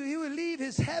leave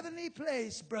his heavenly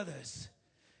place, brothers.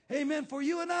 Amen. For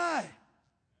you and I.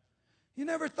 You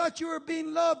never thought you were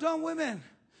being loved on women.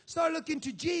 Start looking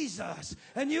to Jesus,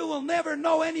 and you will never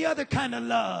know any other kind of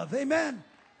love. Amen.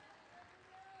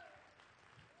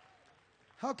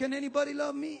 How can anybody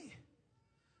love me?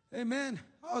 Amen.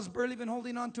 I was barely even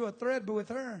holding on to a thread, but with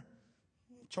her,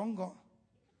 chongo.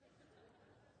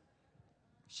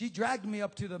 She dragged me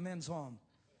up to the men's home.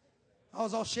 I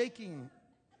was all shaking.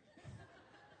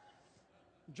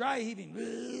 Dry heaving.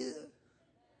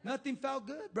 Nothing felt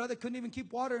good. Brother, couldn't even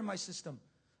keep water in my system.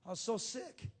 I was so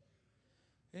sick.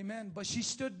 Amen. But she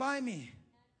stood by me.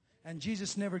 And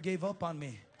Jesus never gave up on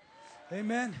me.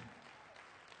 Amen.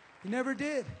 He never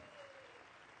did.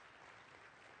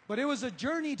 But it was a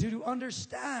journey to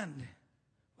understand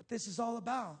what this is all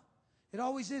about. It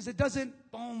always is. It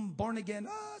doesn't, boom, born again.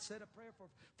 I said a prayer for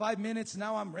 5 minutes.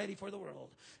 Now I'm ready for the world.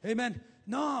 Amen.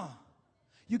 No.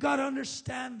 You got to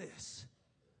understand this.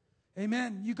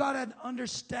 Amen. You got to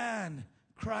understand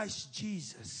Christ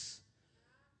Jesus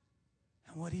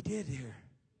and what he did here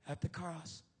at the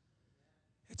cross.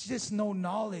 It's just no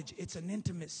knowledge. It's an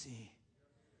intimacy.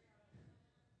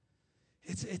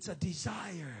 It's a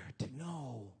desire to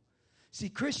know. See,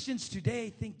 Christians today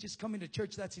think just coming to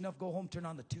church, that's enough. Go home, turn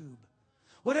on the tube.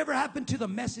 Whatever happened to the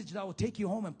message that will take you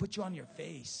home and put you on your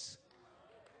face?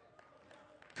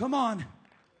 Come on.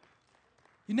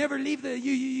 You never leave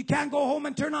you can't go home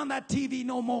and turn on that TV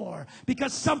no more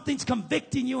because something's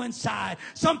convicting you inside.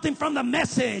 Something from the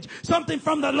message, something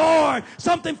from the Lord,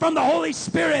 something from the Holy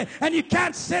Spirit. And you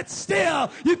can't sit still.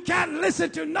 You can't listen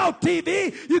to no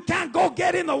TV. You can't go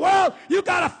get in the world. You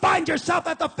got to find yourself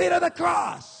at the feet of the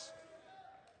cross.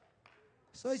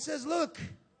 So he says, look,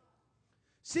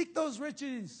 seek those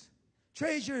riches,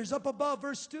 treasures up above,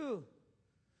 verse 2.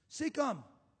 Seek them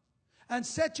and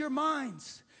set your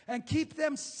minds. And keep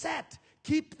them set.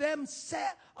 Keep them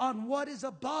set on what is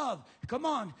above. Come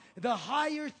on. The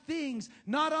higher things,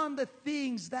 not on the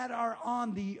things that are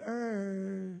on the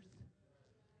earth.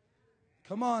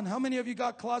 Come on. How many of you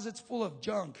got closets full of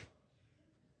junk?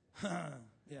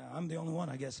 Yeah, I'm the only one,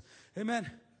 I guess.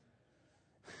 Amen.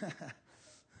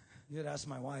 You'd ask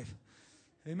my wife.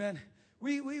 Amen.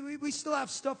 We still have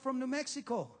stuff from New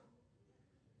Mexico.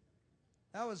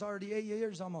 That was already 8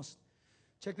 years almost.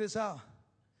 Check this out.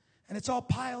 And it's all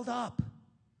piled up.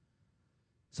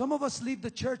 Some of us leave the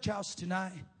church house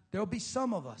tonight. There'll be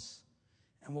some of us.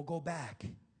 And we'll go back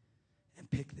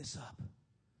and pick this up.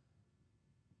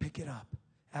 Pick it up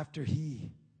after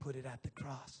he put it at the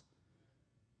cross.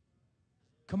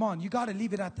 Come on, you got to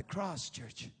leave it at the cross,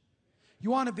 church.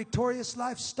 You want a victorious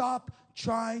life? Stop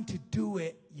trying to do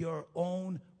it your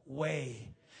own way.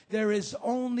 There is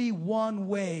only one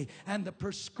way, and the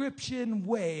prescribed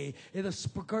way, is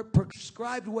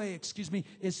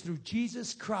through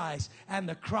Jesus Christ and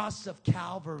the cross of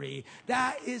Calvary.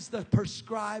 That is the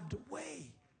prescribed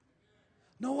way.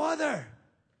 No other.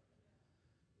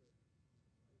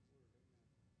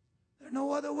 There's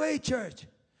no other way, church.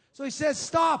 So he says,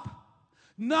 stop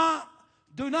not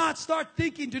Do not start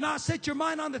thinking. Do not set your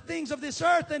mind on the things of this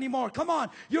earth anymore. Come on.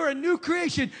 You're a new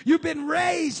creation. You've been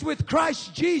raised with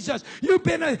Christ Jesus. You've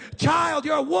been a child.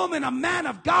 You're a woman, a man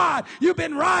of God. You've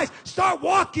been raised. Start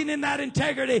walking in that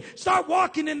integrity. Start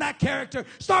walking in that character.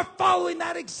 Start following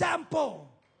that example.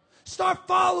 Start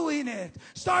following it.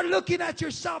 Start looking at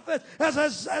yourself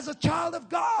as a child of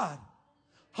God.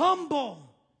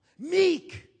 Humble,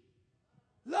 meek,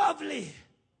 lovely.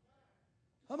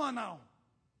 Come on now.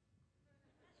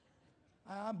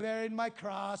 I'm bearing my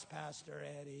cross, Pastor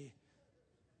Eddie.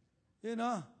 You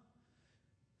know,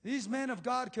 these men of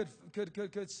God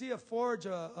could see a forge,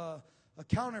 a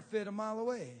counterfeit a mile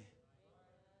away.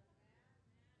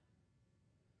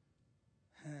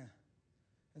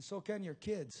 And so can your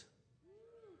kids.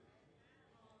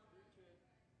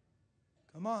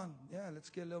 Come on. Yeah, let's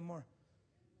get a little more.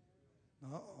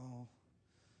 Uh-oh.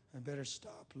 I better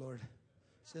stop, Lord.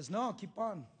 He says, no, keep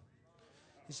on.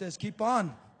 He says, keep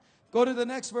on. Go to the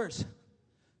next verse.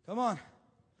 Come on.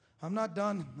 I'm not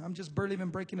done. I'm just barely even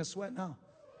breaking a sweat now.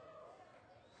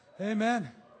 Amen.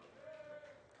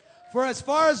 For as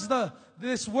far as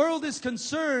this world is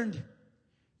concerned,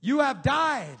 you have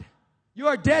died. You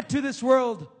are dead to this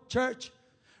world, church.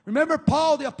 Remember,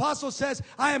 Paul the apostle says,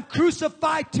 I am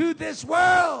crucified to this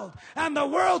world, and the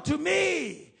world to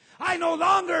me. I no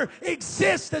longer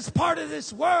exist as part of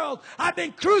this world. I've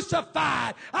been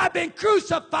crucified. I've been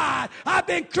crucified. I've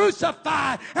been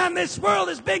crucified. And this world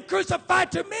has been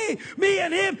crucified to me. Me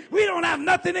and him, we don't have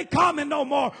nothing in common no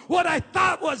more. What I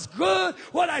thought was good,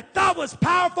 what I thought was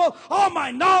powerful, all my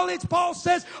knowledge, Paul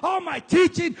says, all my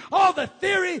teaching, all the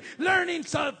theory, learning,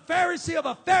 a Pharisee of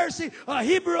a Pharisee, a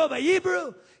Hebrew of a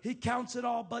Hebrew. He counts it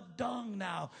all but dung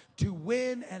now to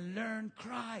win and learn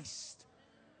Christ.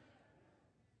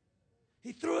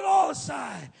 He threw it all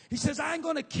aside. He says, I ain't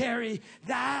going to carry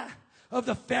that of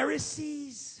the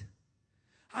Pharisees.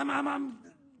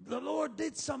 The Lord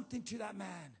did something to that man.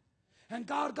 And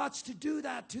God got to do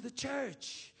that to the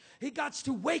church. He got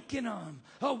to awaken them.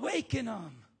 Awaken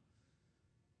them.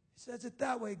 He says it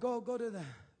that way. Go to the...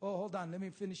 Oh, hold on. Let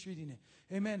me finish reading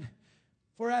it. Amen.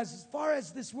 For as far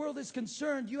as this world is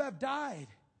concerned, you have died.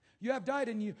 You have died,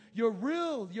 and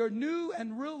your new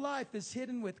and real life is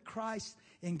hidden with Christ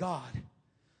in God.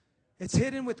 It's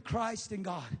hidden with Christ in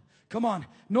God. Come on.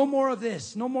 No more of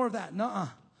this. No more of that.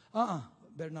 Nuh-uh.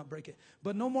 Better not break it.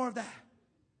 But no more of that.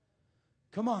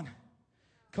 Come on.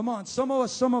 Come on. Some of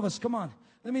us. Come on.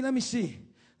 Let me see.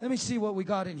 Let me see what we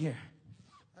got in here.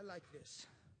 I like this.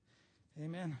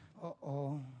 Amen.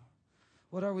 Uh-oh.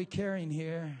 What are we carrying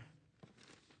here?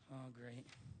 Oh, great.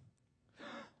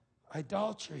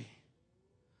 Idolatry.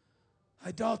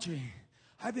 Idolatry.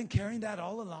 I've been carrying that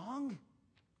all along.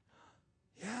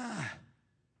 Yeah.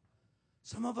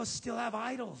 Some of us still have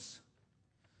idols.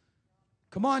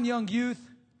 Come on, young youth.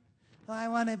 Oh, I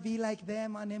want to be like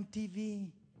them on MTV.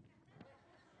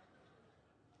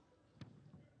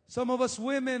 Some of us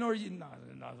women, or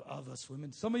not of us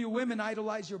women, some of you women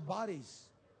idolize your bodies.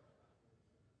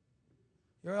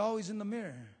 You're always in the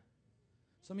mirror.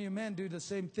 Some of you men do the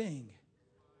same thing.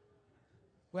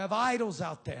 We have idols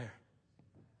out there.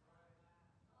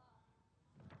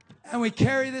 And we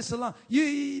carry this along.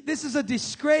 This is a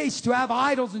disgrace to have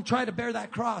idols and try to bear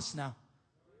that cross now.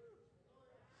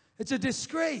 It's a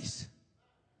disgrace.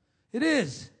 It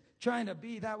is. Trying to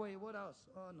be that way. What else?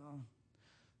 Oh, no.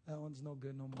 That one's no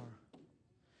good no more.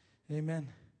 Amen.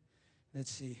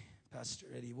 Let's see. Pastor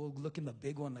Eddie, we'll look in the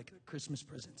big one like a Christmas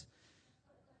present.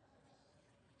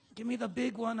 Give me the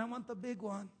big one. I want the big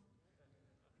one.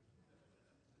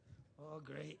 Oh,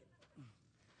 great.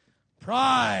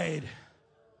 Pride.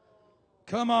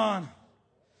 Come on.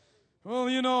 Well,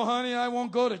 you know, honey, I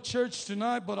won't go to church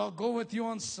tonight, but I'll go with you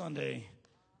on Sunday.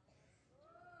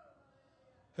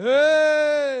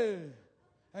 Hey!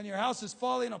 And your house is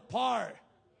falling apart.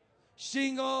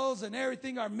 Shingles and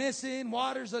everything are missing.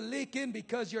 Waters are leaking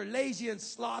because you're lazy and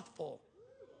slothful.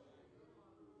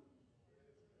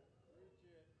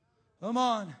 Come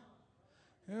on.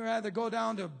 You'd rather go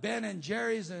down to Ben and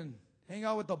Jerry's and hang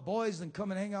out with the boys than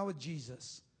come and hang out with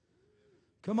Jesus.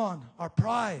 Come on, our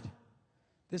pride.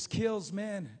 This kills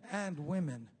men and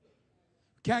women.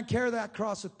 Can't carry that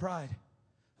cross with pride.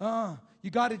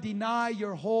 You got to deny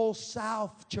your whole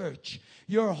self, church.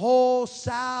 Your whole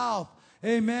self.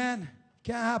 Amen.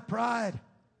 Can't have pride.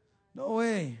 No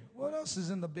way. What else is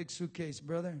in the big suitcase,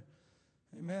 brother?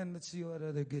 Amen. Let's see what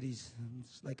other goodies.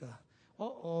 It's like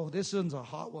this one's a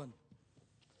hot one.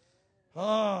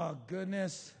 Oh,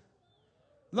 goodness.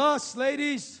 Lust,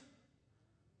 ladies.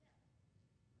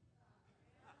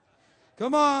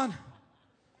 Come on.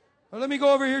 Well, let me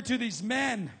go over here to these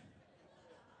men.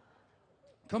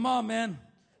 Come on, man.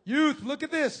 Youth, look at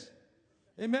this.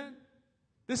 Amen.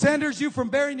 This hinders you from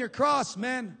bearing your cross,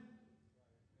 man.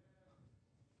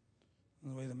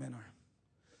 The way the men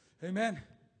are. Amen.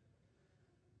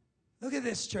 Look at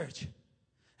this, church.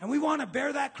 And we want to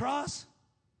bear that cross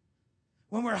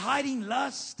when we're hiding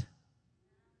lust.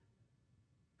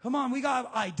 Come on, we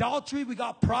got idolatry, we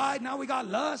got pride, now we got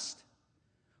lust.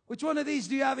 Which one of these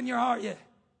do you have in your heart yet?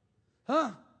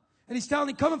 Huh? And he's telling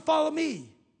you, come and follow me.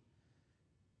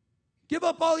 Give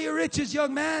up all your riches,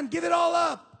 young man. Give it all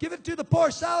up. Give it to the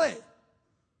poor. Sell it.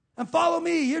 And follow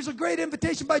me. Here's a great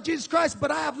invitation by Jesus Christ,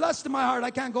 but I have lust in my heart. I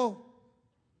can't go.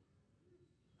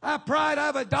 I have pride. I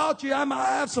have idolatry. I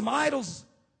have some idols.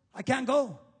 I can't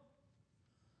go.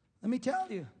 Let me tell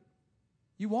you,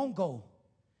 you won't go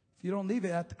if you don't leave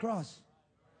it at the cross.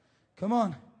 Come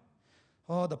on.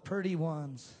 Oh, the pretty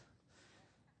ones.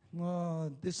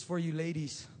 Oh, this is for you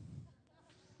ladies.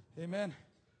 Amen.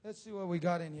 Let's see what we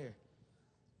got in here.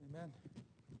 Amen.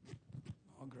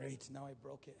 Oh, great. Now I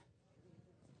broke it.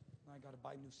 Now I got to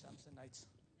buy new Samsonites.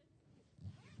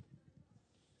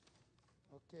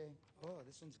 Okay. Oh,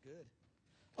 this one's good.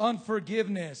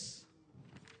 Unforgiveness.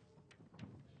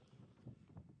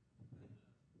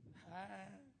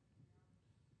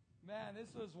 Man,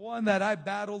 this was one that I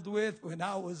battled with when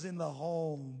I was in the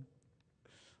home.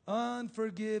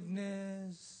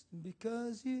 Unforgiveness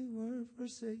because you were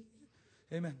forsaken.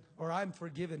 Amen. Or I'm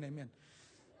forgiven. Amen.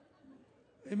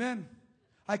 Amen.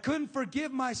 I couldn't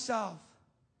forgive myself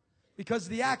because of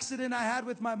the accident I had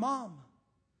with my mom.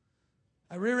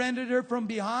 I rear-ended her from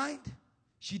behind.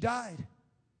 She died.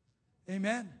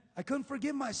 Amen. I couldn't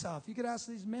forgive myself. You could ask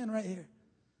these men right here.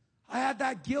 I had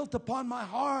that guilt upon my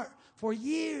heart for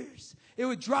years. It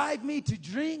would drive me to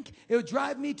drink. It would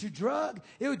drive me to drug.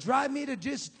 It would drive me to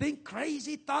just think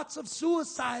crazy thoughts of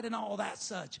suicide and all that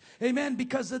such. Amen.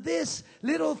 Because of this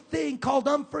little thing called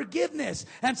unforgiveness.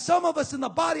 And some of us in the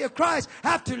body of Christ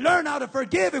have to learn how to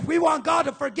forgive if we want God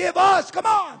to forgive us. Come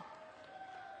on.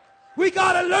 We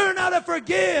got to learn how to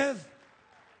forgive.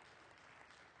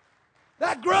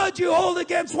 That grudge you hold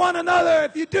against one another,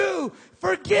 if you do,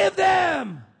 forgive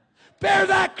them. Bear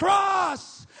that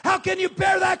cross. How can you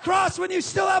bear that cross when you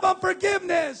still have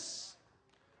unforgiveness?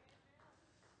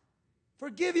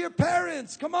 Forgive your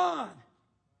parents. Come on.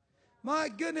 My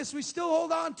goodness, we still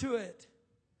hold on to it.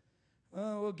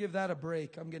 Well, we'll give that a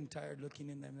break. I'm getting tired looking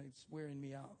in them. It's wearing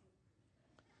me out.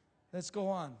 Let's go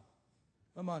on.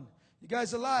 Come on. You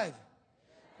guys alive?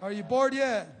 Are you bored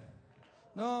yet?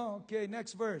 No? Okay,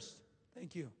 next verse.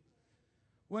 Thank you.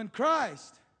 When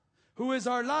Christ, who is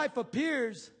our life,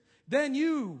 appears, then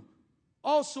you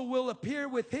also will appear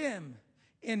with him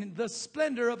in the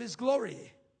splendor of his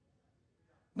glory.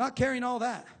 Not carrying all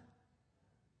that.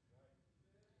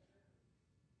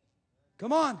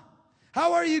 Come on.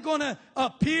 How are you going to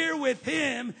appear with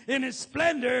him in his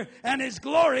splendor and his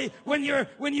glory when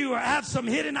you have some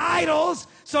hidden idols,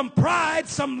 some pride,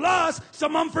 some lust,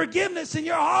 some unforgiveness in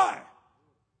your heart?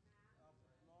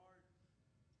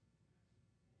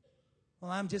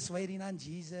 Well, I'm just waiting on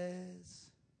Jesus.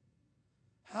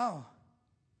 How?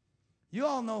 You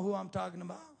all know who I'm talking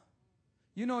about.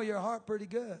 You know your heart pretty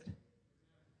good.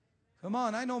 Come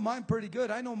on, I know mine pretty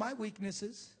good. I know my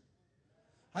weaknesses.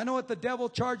 I know what the devil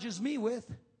charges me with.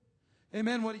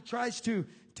 Amen. What he tries to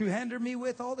hinder me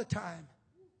with all the time.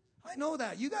 I know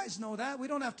that. You guys know that. We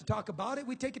don't have to talk about it.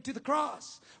 We take it to the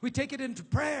cross. We take it into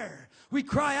prayer. We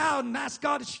cry out and ask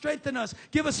God to strengthen us.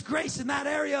 Give us grace in that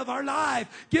area of our life.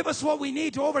 Give us what we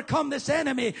need to overcome this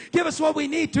enemy. Give us what we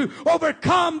need to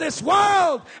overcome this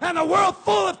world and a world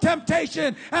full of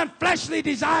temptation and fleshly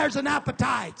desires and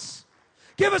appetites.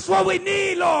 Give us what we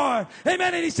need, Lord.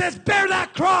 Amen. And he says, bear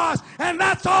that cross, and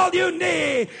that's all you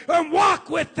need. And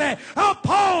walk with it,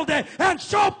 uphold it, and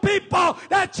show people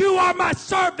that you are my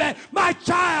servant, my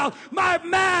child, my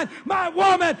man, my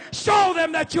woman. Show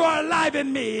them that you are alive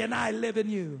in me, and I live in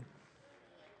you.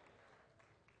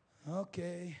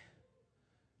 Okay.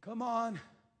 Come on.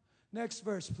 Next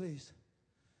verse, please.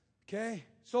 Okay.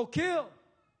 So kill,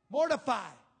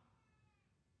 mortify.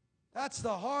 That's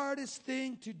the hardest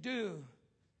thing to do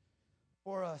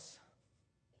for us,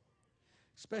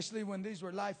 especially when these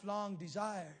were lifelong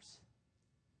desires,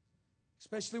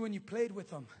 especially when you played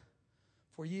with them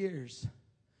for years.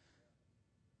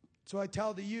 So I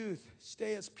tell the youth,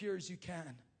 stay as pure as you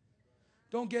can.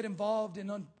 Don't get involved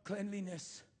in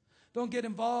uncleanliness. Don't get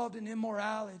involved in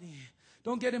immorality.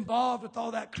 Don't get involved with all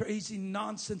that crazy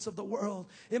nonsense of the world.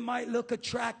 It might look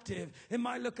attractive. It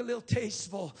might look a little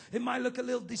tasteful. It might look a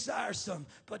little desiresome.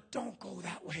 But don't go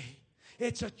that way.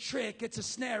 It's a trick. It's a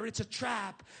snare. It's a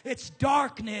trap. It's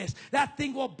darkness. That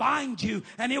thing will bind you,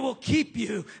 and it will keep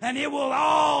you, and it will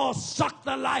all suck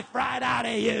the life right out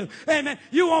of you. Amen.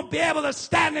 You won't be able to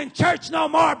stand in church no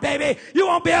more, baby. You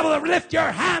won't be able to lift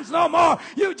your hands no more.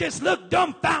 You just look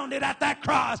dumbfounded at that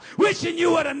cross, wishing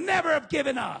you would have never have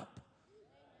given up.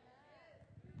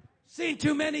 Seen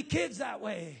too many kids that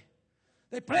way.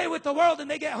 They play with the world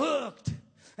and they get hooked.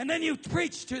 And then you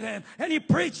preach to them, and you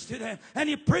preach to them, and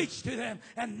you preach to them,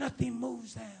 and nothing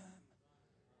moves them.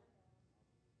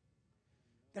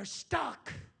 They're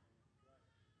stuck.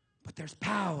 But there's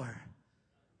power.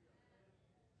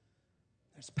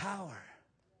 There's power.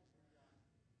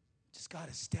 Just got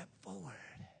to step forward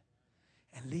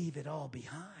and leave it all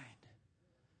behind.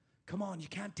 Come on, you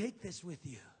can't take this with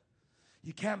you.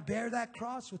 You can't bear that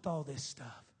cross with all this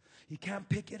stuff. You can't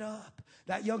pick it up.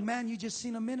 That young man you just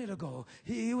seen a minute ago,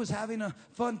 he was having a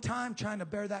fun time trying to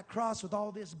bear that cross with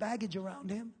all this baggage around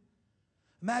him.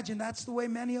 Imagine that's the way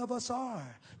many of us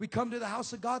are. We come to the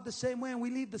house of God the same way and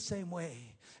we leave the same way.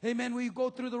 Amen. We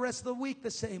go through the rest of the week the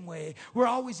same way. We're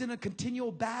always in a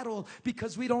continual battle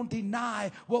because we don't deny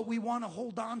what we want to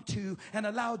hold on to and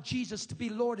allow Jesus to be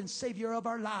Lord and Savior of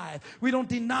our life. We don't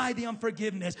deny the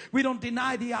unforgiveness. We don't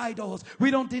deny the idols. We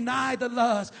don't deny the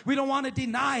lust. We don't want to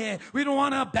deny it. We don't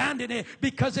want to abandon it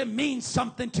because it means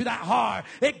something to that heart.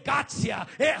 It got you.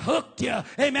 It hooked you.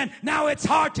 Amen. Now it's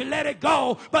hard to let it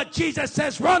go, but Jesus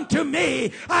says, run to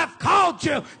me. I've called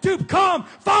you to come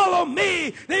follow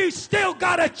me. You still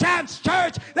got a chance,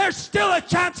 church. There's still a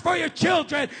chance for your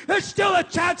children. There's still a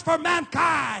chance for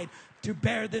mankind to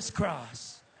bear this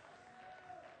cross.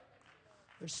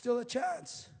 There's still a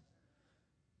chance.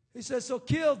 He says, so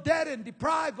kill, deaden,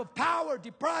 deprive of power,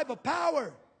 deprive of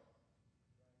power.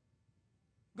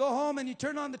 Go home and you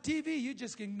turn on the TV, you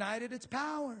just ignited its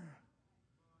power.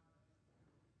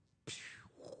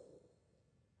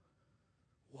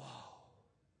 Whoa.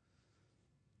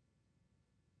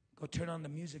 Go turn on the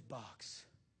music box.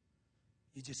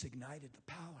 You just ignited the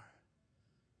power.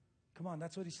 Come on,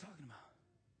 that's what he's talking about.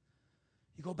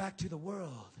 You go back to the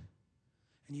world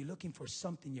and you're looking for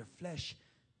something your flesh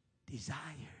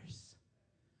desires.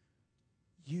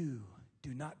 You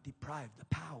do not deprive the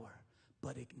power,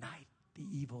 but ignite the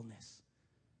evilness.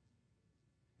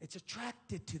 It's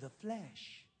attracted to the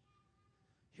flesh.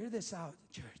 Hear this out,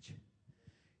 church.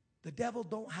 The devil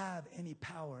don't have any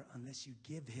power unless you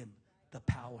give him the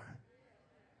power.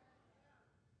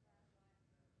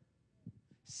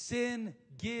 Sin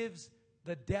gives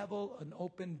the devil an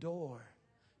open door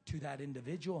to that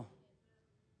individual.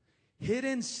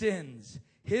 Hidden sins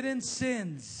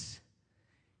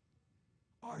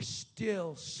are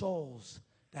still souls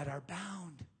that are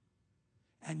bound.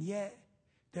 And yet,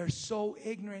 they're so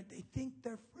ignorant, they think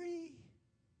they're free.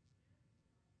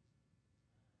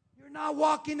 You're not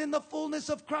walking in the fullness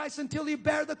of Christ until you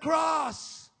bear the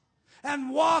cross.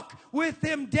 And walk with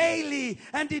him daily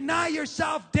and deny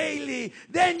yourself daily.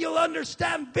 Then you'll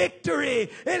understand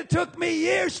victory. It took me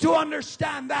years to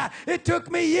understand that. It took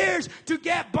me years to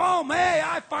get boom. Hey,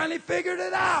 I finally figured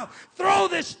it out. Throw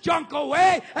this junk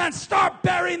away and start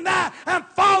bearing that and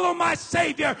follow my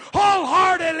Savior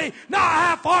wholeheartedly, not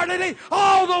half-heartedly,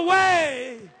 all the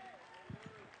way.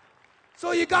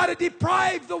 So you got to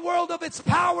deprive the world of its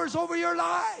powers over your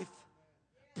life.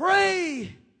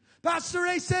 Pray. Pastor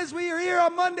Ray says we are here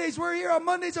on Mondays. We're here on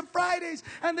Mondays and Fridays.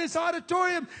 And this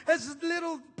auditorium is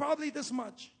little, probably this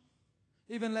much.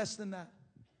 Even less than that.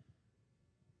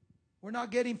 We're not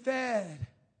getting fed.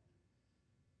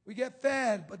 We get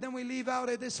fed, but then we leave out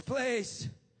of this place.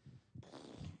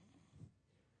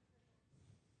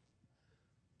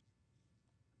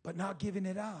 But not giving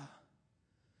it out.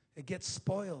 It gets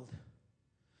spoiled.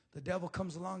 The devil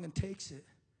comes along and takes it.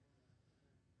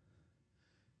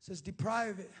 It says,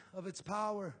 deprive it of its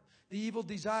power. The evil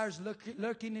desires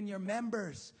lurking in your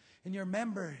members,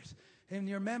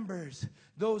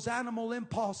 those animal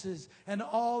impulses and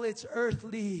all that is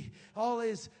earthly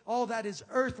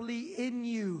in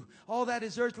you,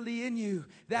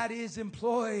 that is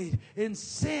employed in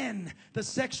sin, the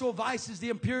sexual vices, the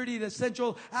impurity, the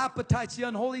sensual appetites, the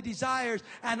unholy desires,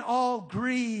 and all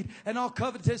greed and all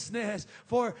covetousness.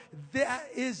 For that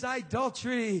is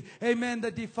idolatry. Amen.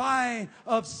 The defying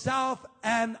of self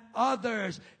and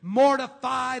others.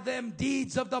 Mortify them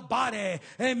deeds of the body.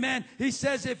 Amen. He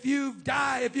says if you've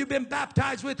died, if you've been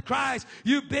baptized with Christ,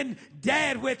 you've been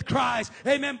dead with Christ.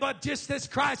 Amen. But just as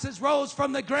Christ has rose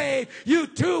from the grave, you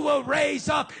too will raise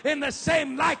up in the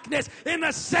same likeness, in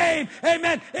the same,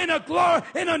 amen, in a glory,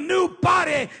 in a new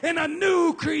body, in a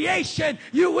new creation,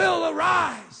 you will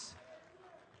arise.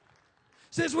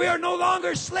 says we are no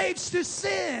longer slaves to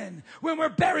sin when we're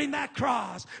bearing that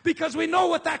cross, because we know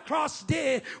what that cross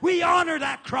did. We honor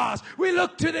that cross. We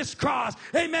look to this cross,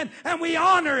 amen, and we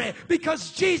honor it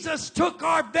because Jesus took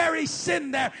our very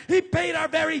sin there. He paid our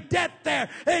very debt there,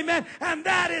 amen, and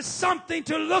that is something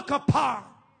to look upon.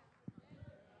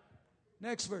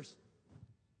 Next verse.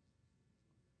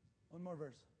 One more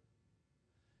verse.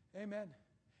 Amen.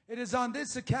 It is on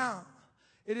this account,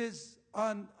 it is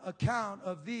on account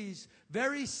of these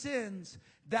very sins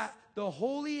that the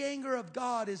holy anger of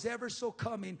God is ever so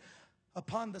coming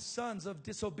upon the sons of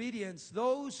disobedience,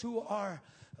 those who are,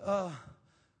 how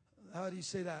do you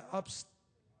say that?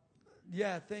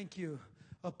 Thank you.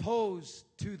 Opposed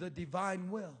to the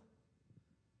divine will.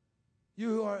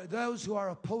 You are those who are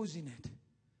opposing it.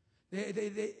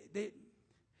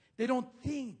 They don't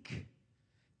think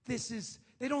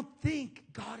they don't think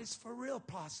God is for real,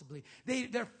 possibly.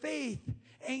 Their faith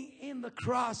ain't in the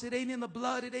cross. It ain't in the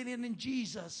blood. It ain't in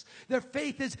Jesus. Their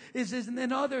faith is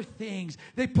in other things.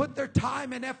 They put their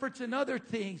time and efforts in other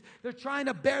things. They're trying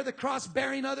to bear the cross,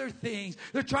 bearing other things.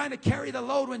 They're trying to carry the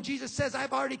load when Jesus says,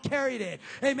 I've already carried it.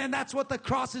 Amen. That's what the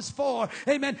cross is for.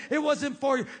 Amen. It wasn't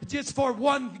just for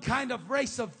one kind of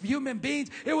race of human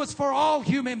beings. It was for all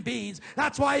human beings.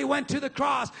 That's why He went to the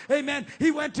cross. Amen.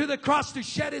 He went to the cross to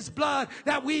shed His blood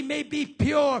that we may be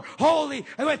pure, holy,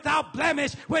 and without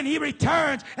blemish when He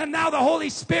returns. And now the Holy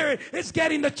Spirit is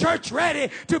getting the church ready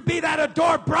to be that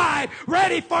adored bride,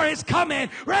 ready for His coming,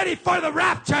 ready for the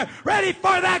rapture, ready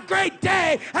for that great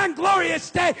day and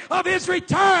glorious day of His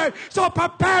return. So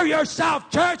prepare yourself,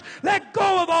 church. Let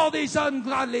go of all these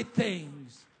ungodly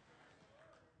things.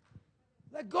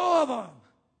 Let go of them.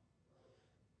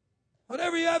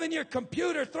 Whatever you have in your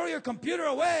computer, throw your computer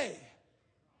away.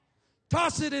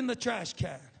 Toss it in the trash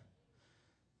can.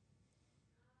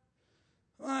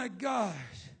 My gosh.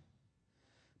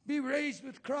 Be raised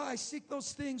with Christ. Seek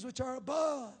those things which are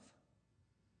above.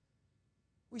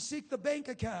 We seek the bank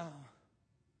account.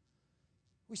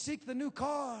 We seek the new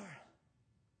car.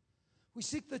 We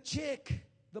seek the chick,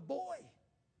 the boy.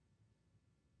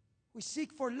 We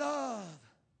seek for love,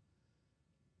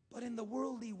 but in the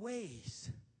worldly ways.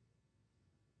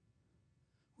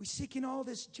 We're seeking all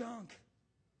this junk,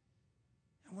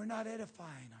 and we're not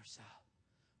edifying ourselves.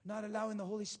 Not allowing the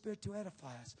Holy Spirit to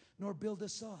edify us, nor build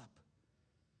us up.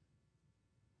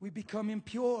 We become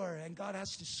impure, and God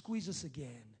has to squeeze us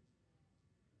again.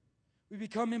 We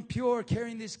become impure,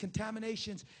 carrying these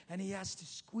contaminations, and He has to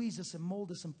squeeze us and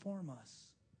mold us and form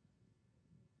us.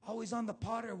 Always on the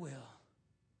potter wheel.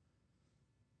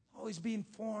 Always being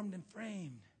formed and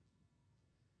framed.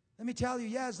 Let me tell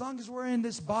you, as long as we're in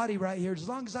this body right here, as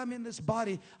long as I'm in this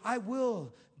body, I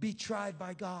will be tried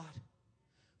by God.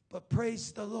 But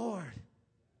praise the Lord,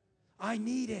 I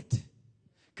need it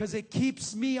because it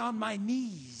keeps me on my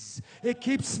knees. It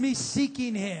keeps me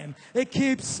seeking Him. It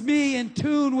keeps me in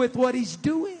tune with what He's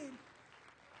doing.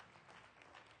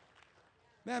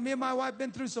 Man, me and my wife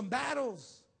been through some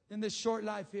battles in this short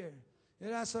life here. And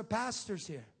that's our pastors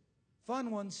here.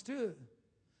 Fun ones too.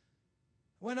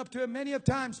 Went up to him many of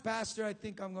times, Pastor, I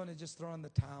think I'm going to just throw in the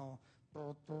towel.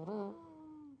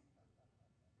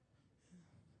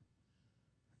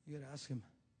 You got to ask him.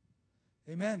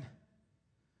 Amen.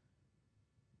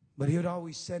 But he would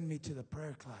always send me to the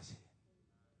prayer closet.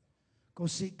 Go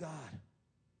seek God.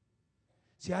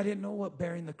 See, I didn't know what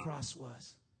bearing the cross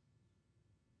was.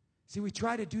 See, we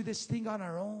try to do this thing on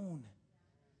our own,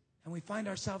 and we find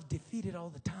ourselves defeated all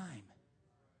the time.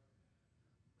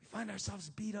 We find ourselves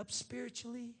beat up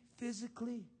spiritually,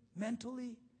 physically,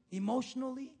 mentally,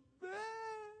 emotionally.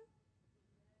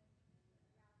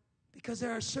 Because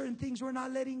there are certain things we're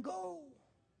not letting go.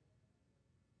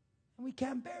 And we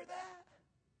can't bear that.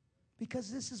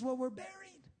 Because this is what we're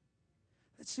bearing.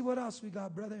 Let's see what else we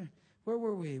got, brother. Where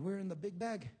were we? We're in the big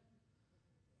bag?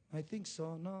 I think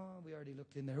so. No, we already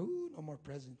looked in there. Ooh, no more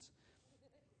presents.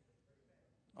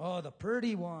 Oh, the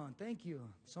pretty one. Thank you.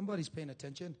 Somebody's paying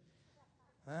attention.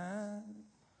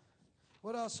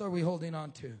 What else are we holding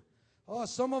on to? Oh,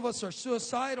 some of us are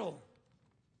suicidal.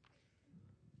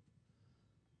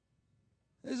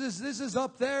 This is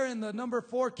up there in the number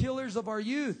 4 killers of our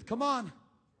youth. Come on.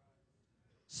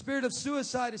 Spirit of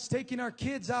suicide is taking our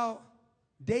kids out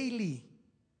daily.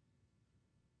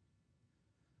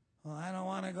 Well, I don't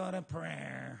want to go to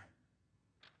prayer.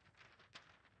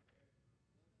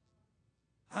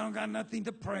 I don't got nothing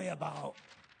to pray about.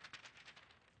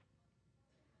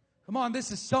 Come on,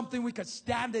 this is something we could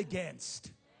stand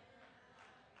against.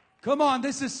 Come on,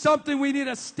 this is something we need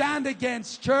to stand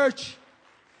against, church.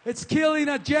 It's killing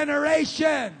a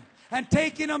generation and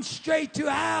taking them straight to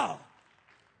hell.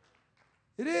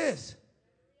 It is.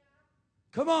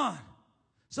 Come on.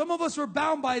 Some of us were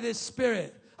bound by this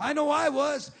spirit. I know I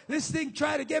was. This thing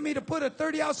tried to get me to put a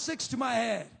 30-06 to my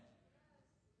head.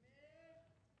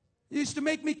 It used to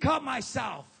make me cut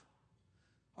myself.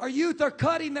 Our youth are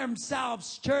cutting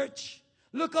themselves, church.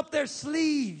 Look up their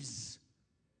sleeves.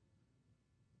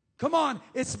 Come on.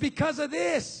 It's because of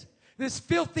this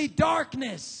filthy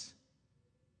darkness.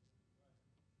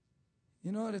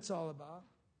 You know what it's all about?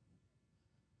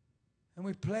 And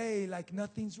we play like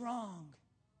nothing's wrong.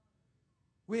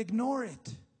 We ignore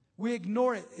it. We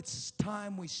ignore it. It's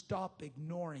time we stop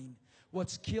ignoring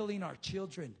what's killing our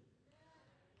children.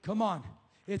 Come on.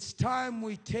 It's time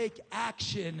we take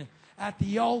action at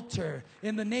the altar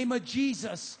in the name of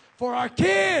Jesus for our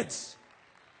kids.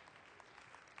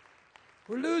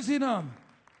 We're losing them.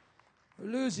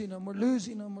 We're losing them. We're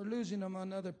losing them. We're losing them.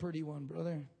 Another pretty one,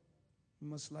 brother. You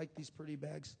must like these pretty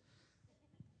bags.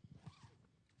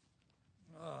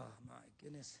 Oh, my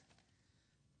goodness.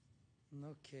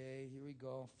 Okay, here we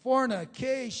go.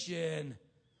 Fornication.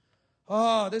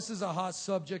 Oh, this is a hot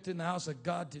subject in the house of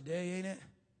God today, ain't it?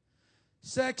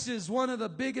 Sex is one of the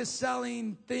biggest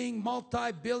selling thing,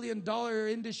 multi-billion-dollar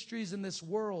industries in this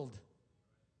world.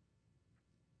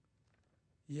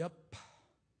 Yep.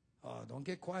 Oh, don't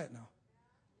get quiet now.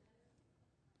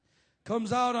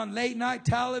 Comes out on late night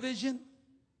television.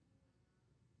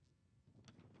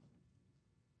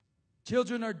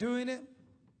 Children are doing it.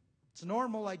 It's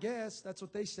normal, I guess. That's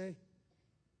what they say.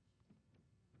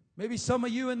 Maybe some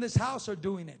of you in this house are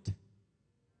doing it.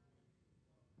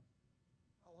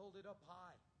 I'll hold it up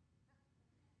high.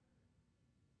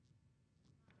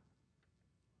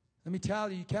 Let me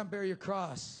tell you, you can't bear your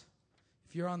cross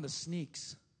if you're on the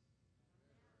sneaks.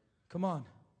 Come on.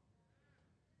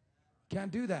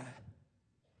 Can't do that.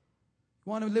 You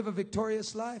want to live a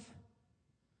victorious life?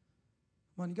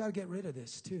 Come on, you got to get rid of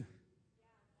this too.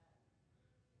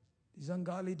 These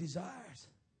ungodly desires.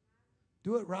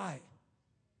 Do it right.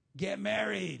 Get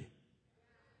married.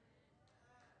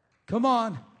 Come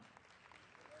on.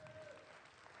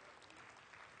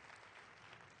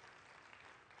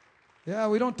 Yeah,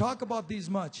 we don't talk about these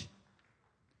much.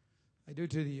 I do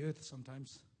to the youth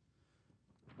sometimes.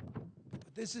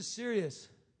 But this is serious.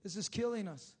 This is killing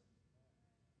us.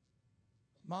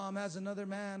 Mom has another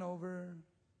man over.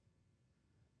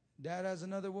 Dad has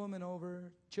another woman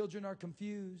over. Children are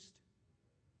confused.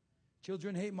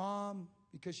 Children hate mom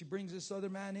because she brings this other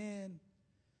man in.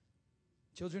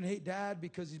 Children hate dad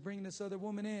because he's bringing this other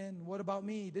woman in. What about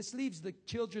me? This leaves the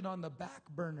children on the back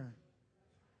burner.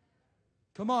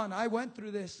 Come on, I went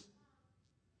through this.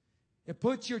 It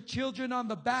puts your children on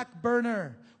the back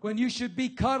burner when you should be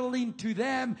cuddling to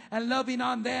them and loving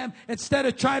on them instead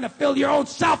of trying to fill your own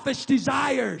selfish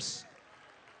desires.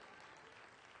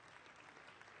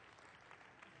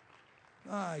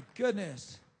 My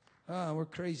goodness. We're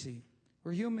crazy.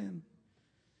 We're human.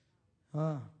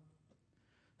 Oh,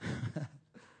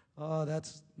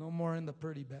 that's no more in the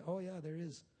pretty bag. Oh, yeah, there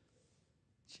is.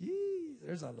 Gee,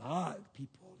 there's a lot,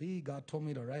 people. God told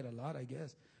me to write a lot, I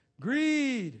guess.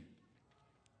 Greed.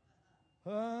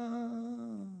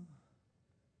 How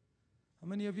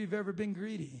many of you have ever been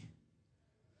greedy?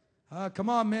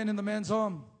 Come on, men in the men's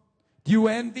home. Do you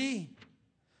envy?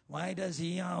 Why does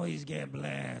he always get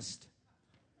blessed?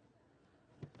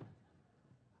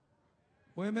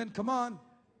 Women, come on.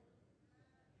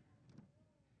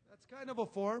 That's kind of a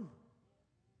form.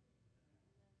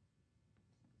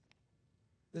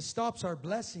 This stops our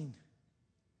blessing.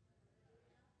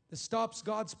 This stops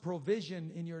God's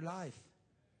provision in your life.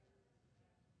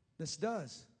 This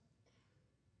does.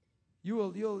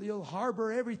 You'll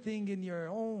harbor everything in your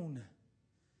own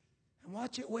and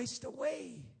watch it waste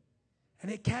away. And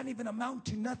it can't even amount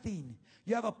to nothing.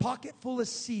 You have a pocket full of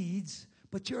seeds,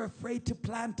 but you're afraid to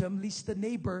plant them, lest the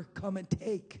neighbor come and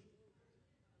take.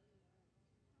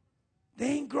 They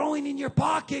ain't growing in your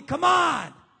pocket. Come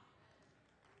on.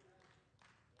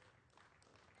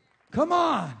 Come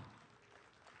on.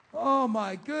 Oh,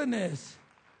 my goodness.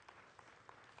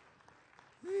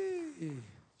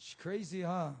 It's crazy,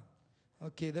 huh?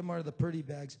 Okay, them are the pretty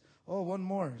bags. Oh, one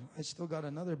more. I still got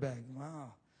another bag.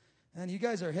 Wow. And you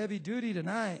guys are heavy duty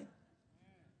tonight.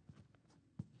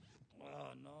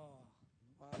 Oh, no.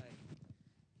 Why?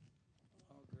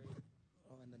 Oh, great.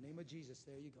 Oh, in the name of Jesus,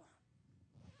 there you go.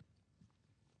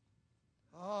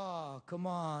 Oh, come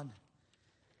on.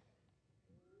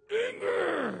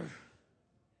 Anger.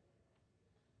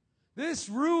 This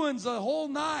ruins the whole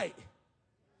night.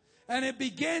 And it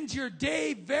begins your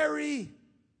day very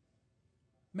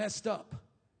messed up.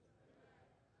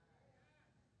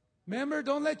 Remember,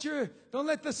 don't let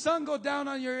the sun go down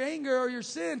on your anger or your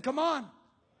sin. Come on.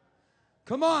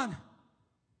 Come on.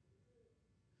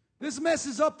 This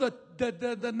messes up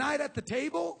the night at the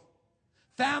table.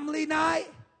 Family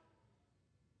night.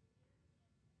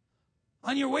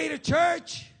 On your way to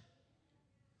church.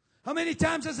 How many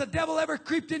times has the devil ever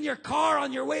creeped in your car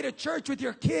on your way to church with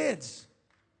your kids?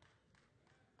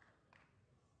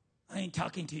 I ain't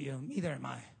talking to you. Neither am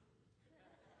I.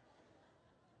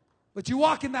 But you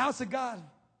walk in the house of God.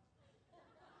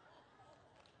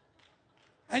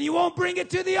 And you won't bring it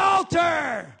to the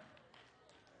altar.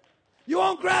 You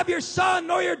won't grab your son,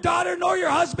 nor your daughter, nor your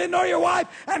husband, nor your wife,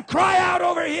 and cry out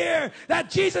over here that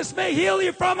Jesus may heal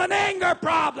you from an anger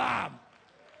problem.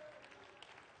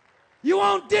 You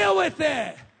won't deal with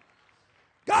it.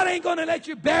 God ain't going to let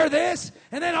you bear this,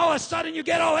 and then all of a sudden you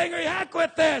get all angry. Heck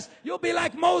with this. You'll be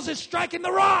like Moses striking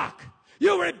the rock.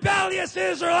 You rebellious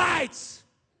Israelites.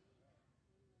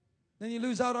 Then you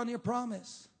lose out on your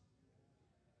promise.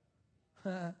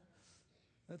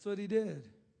 That's what he did.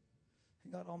 He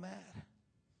got all mad.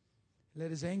 He let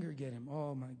his anger get him.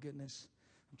 Oh, my goodness.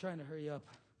 I'm trying to hurry up.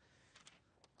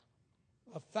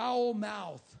 A foul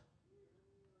mouth.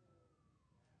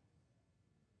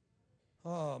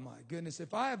 Oh, my goodness.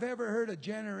 If I have ever heard a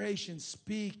generation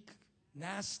speak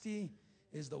nasty,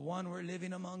 is the one we're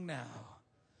living among now.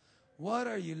 What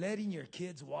are you letting your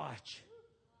kids watch?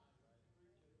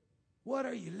 What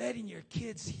are you letting your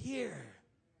kids hear?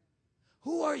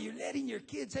 Who are you letting your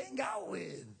kids hang out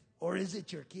with? Or is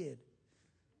it your kid?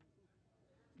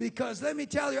 Because let me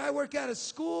tell you, I work at a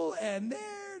school and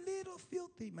their little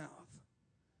filthy mouth.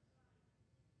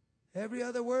 Every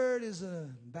other word is a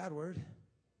bad word.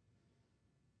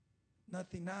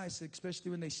 Nothing nice,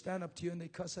 especially when they stand up to you and they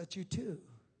cuss at you too.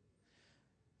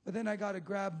 But then I got to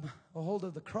grab a hold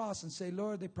of the cross and say,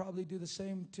 Lord, they probably do the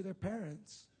same to their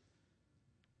parents.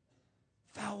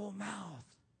 Foul mouth.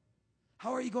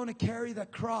 How are you going to carry the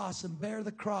cross and bear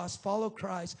the cross, follow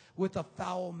Christ with a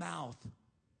foul mouth?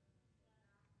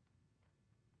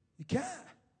 You can't.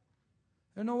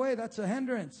 There's no way. That's a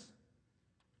hindrance.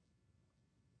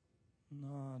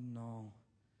 No.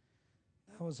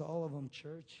 That was all of them,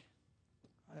 church.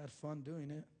 I had fun doing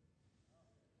it.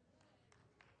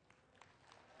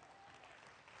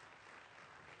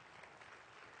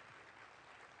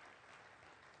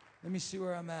 Let me see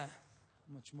where I'm at.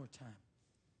 How much more time?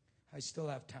 I still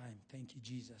have time. Thank you,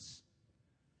 Jesus.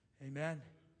 Amen.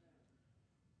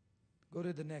 Go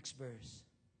to the next verse.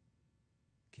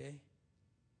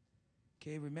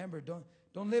 Okay, remember,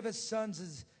 don't live as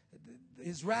sons.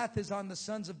 His wrath is on the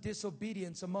sons of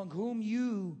disobedience, among whom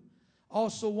you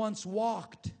also once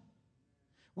walked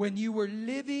when you were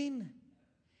living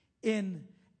in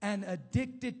and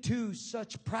addicted to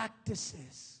such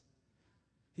practices.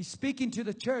 He's speaking to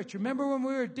the church. Remember when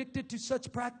we were addicted to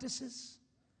such practices?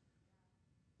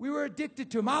 We were addicted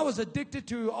to them. I was addicted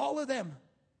to all of them.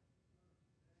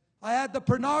 I had the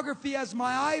pornography as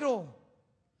my idol.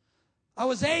 I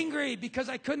was angry because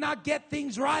I could not get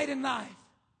things right in life.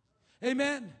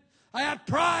 Amen. I had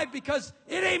pride because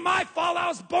it ain't my fault I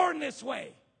was born this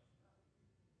way.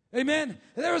 Amen.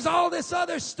 And there was all this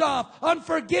other stuff.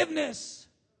 Unforgiveness.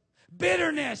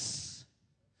 Bitterness.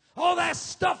 All that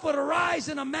stuff would arise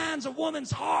in a man's or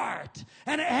woman's heart.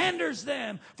 And it hinders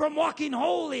them from walking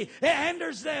holy. It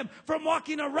hinders them from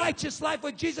walking a righteous life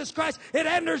with Jesus Christ. It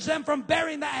hinders them from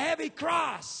bearing that heavy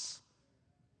cross.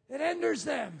 It hinders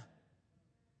them.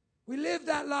 We live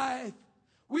that life.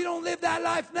 We don't live that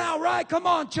life now, right? Come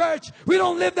on, church. We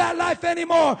don't live that life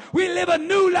anymore. We live a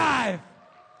new life.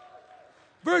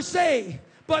 Verse 8.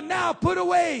 But now put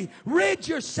away, rid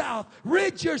yourself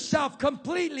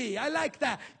completely. I like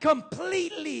that.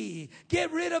 Completely.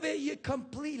 Get rid of it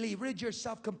completely. Rid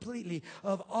yourself completely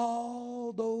of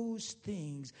all those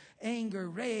things. Anger,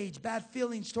 rage, bad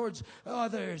feelings towards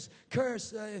others,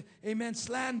 curse, amen,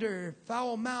 slander,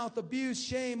 foul mouth, abuse,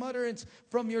 shame, utterance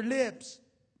from your lips.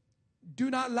 Do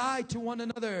not lie to one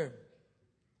another.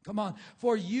 Come on.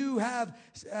 For you have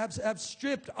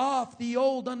stripped off the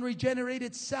old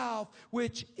unregenerated self,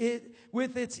 with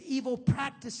its evil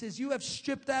practices. You have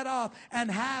stripped that off and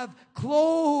have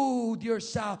clothed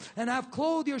yourself. And have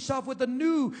clothed yourself with a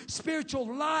new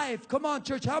spiritual life. Come on,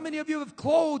 church. How many of you have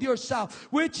clothed yourself?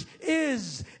 Which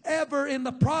is ever in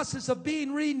the process of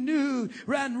being renewed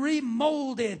and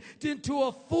remolded into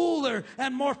a fuller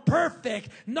and more perfect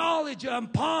knowledge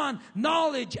upon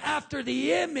knowledge after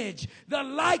the image, the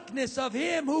likeness of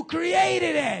Him who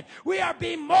created it. We are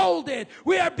being molded.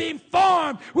 We are being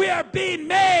formed. We are being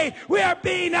made. We are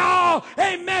being all,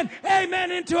 amen,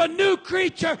 into a new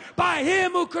creature by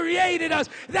Him who created us.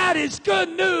 That is good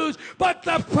news. But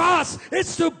the cross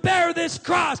is to bear this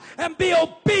cross and be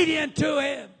obedient to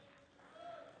Him.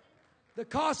 The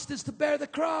cost is to bear the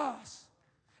cross.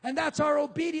 And that's our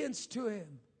obedience to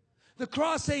Him. The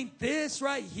cross ain't this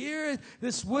right here,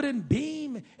 this wooden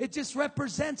beam. It just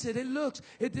represents it. It looks,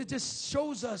 it just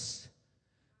shows us.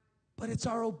 But it's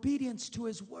our obedience to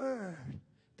His word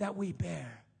that we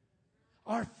bear.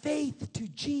 Our faith to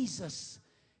Jesus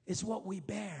is what we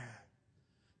bear.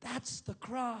 That's the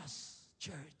cross,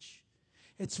 church.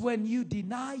 It's when you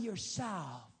deny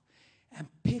yourself and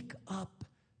pick up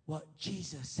what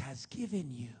Jesus has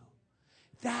given you.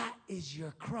 That is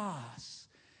your cross.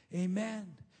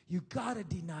 Amen. You got to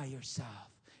deny yourself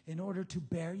in order to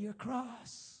bear your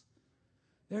cross.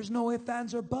 There's no ifs,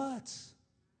 ands, or buts.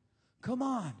 Come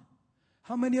on.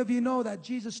 How many of you know that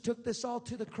Jesus took this all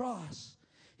to the cross?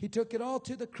 He took it all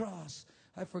to the cross.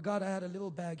 I forgot I had a little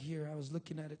bag here. I was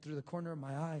looking at it through the corner of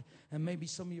my eye. And maybe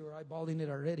some of you are eyeballing it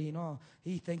already. You know,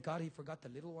 thank God he forgot the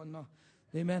little one. No.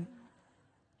 Amen.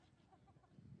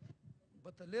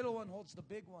 But the little one holds the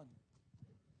big one.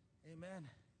 Amen.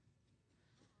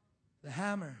 The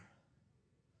hammer.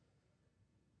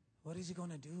 What is he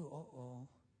going to do? Uh-oh.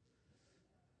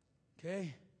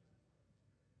 Okay.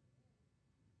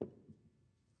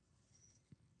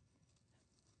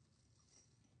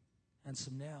 And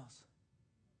some nails.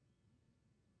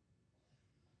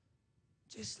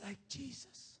 Just like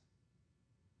Jesus.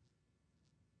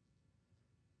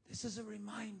 This is a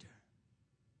reminder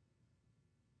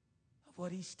of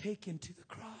what He's taken to the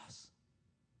cross.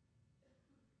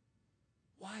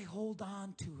 Why hold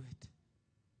on to it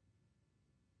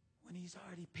when He's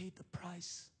already paid the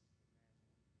price?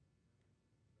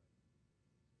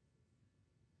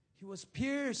 He was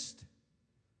pierced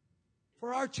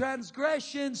for our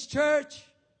transgressions, church.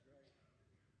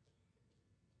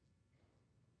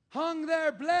 Hung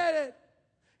there, bled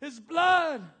His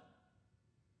blood,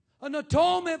 an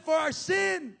atonement for our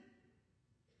sin.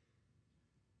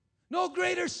 No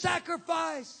greater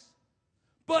sacrifice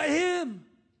but Him.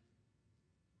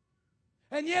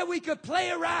 And yet we could play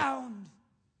around,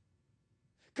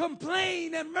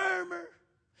 complain and murmur.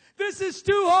 This is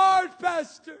too hard,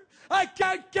 Pastor. I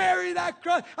can't carry that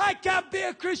cross. I can't be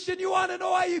a Christian. You want to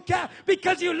know why you can't?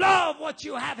 Because you love what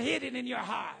you have hidden in your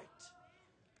heart.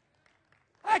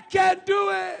 I can't do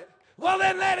it. Well,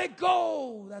 then let it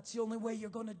go. That's the only way you're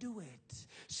going to do it.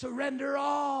 Surrender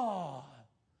all.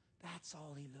 That's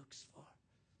all He looks for.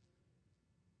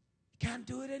 You can't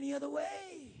do it any other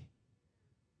way.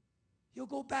 You'll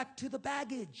go back to the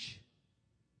baggage.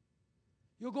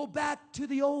 You'll go back to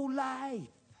the old life.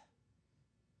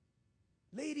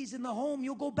 Ladies in the home,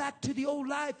 you'll go back to the old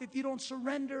life if you don't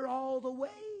surrender all the way.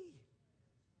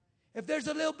 If there's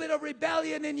a little bit of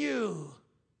rebellion in you,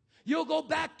 you'll go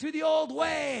back to the old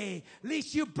way. At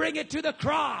least you bring it to the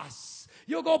cross.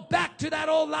 You'll go back to that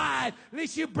old life. At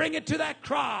least you bring it to that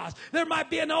cross. There might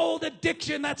be an old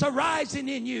addiction that's arising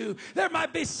in you. There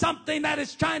might be something that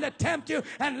is trying to tempt you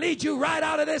and lead you right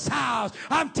out of this house.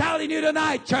 I'm telling you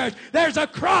tonight, church, there's a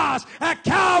cross at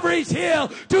Calvary's Hill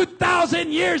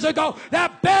 2,000 years ago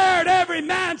that bared every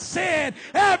man's sin,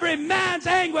 every man's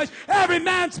anguish, every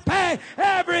man's pain,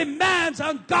 every man's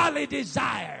ungodly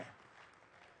desire.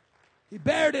 He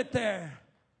bared it there.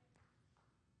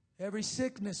 Every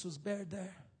sickness was bared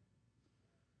there.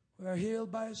 We are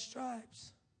healed by His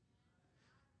stripes.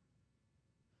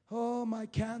 Oh, my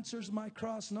cancer's my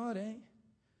cross. No, it ain't.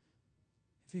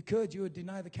 If you could, you would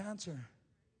deny the cancer.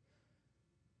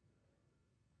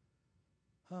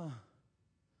 Let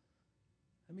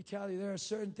me tell you, there are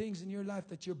certain things in your life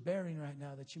that you're bearing right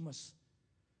now that you must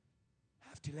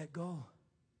have to let go.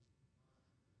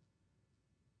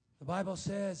 The Bible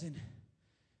says in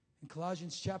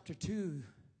Colossians chapter 2,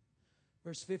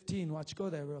 verse 15, watch,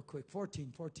 go there real quick.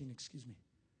 14, excuse me.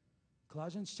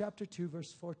 Colossians chapter 2,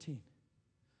 verse 14.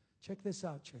 Check this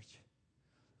out, church.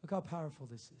 Look how powerful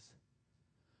this is.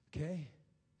 Okay?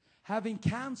 Having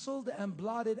canceled and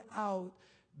blotted out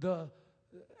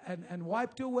and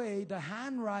wiped away the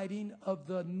handwriting of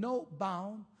the note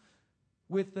bound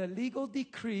with the legal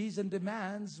decrees and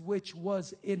demands which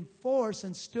was in force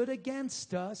and stood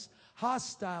against us,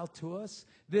 hostile to us,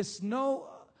 this note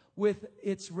with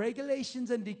its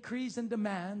regulations and decrees and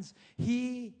demands,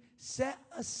 He set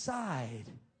aside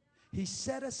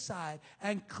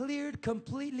and cleared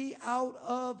completely out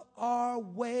of our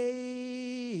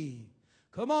way.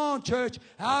 Come on, church,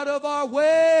 out of our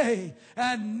way.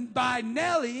 And by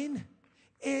nailing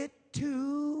it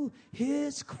to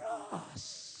His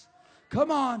cross.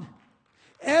 Come on.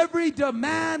 Every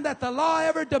demand that the law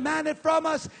ever demanded from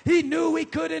us, He knew we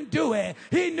couldn't do it.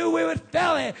 He knew we would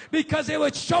fail it because it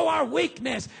would show our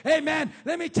weakness. Amen.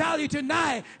 Let me tell you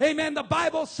tonight, amen, the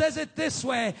Bible says it this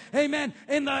way. Amen.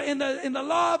 In the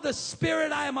law of the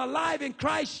Spirit, I am alive in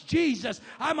Christ Jesus.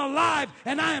 I'm alive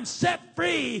and I am set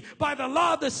free by the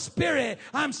law of the Spirit.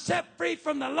 I'm set free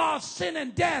from the law of sin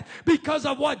and death because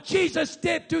of what Jesus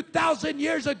did 2,000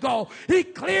 years ago. He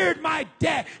cleared my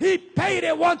debt. He paid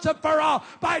it once and for all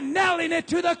by nailing it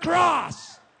to the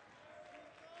cross.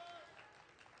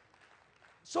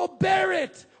 So bear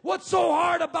it. What's so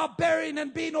hard about bearing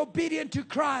and being obedient to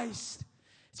Christ?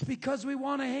 It's because we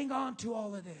want to hang on to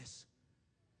all of this.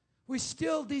 We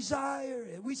still desire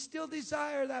it. We still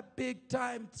desire that big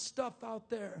time stuff out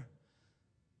there.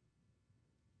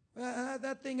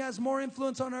 That thing has more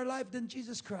influence on our life than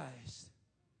Jesus Christ.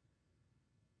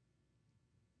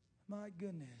 My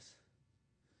goodness.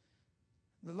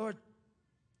 The Lord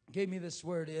gave me this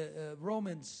word.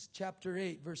 Romans chapter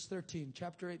 8 verse 13.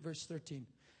 Chapter 8 verse 13.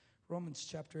 Romans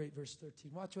chapter 8 verse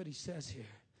 13. Watch what he says here.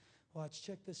 Watch,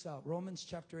 check this out. Romans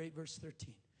chapter 8 verse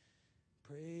 13.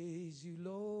 Praise you,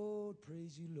 Lord.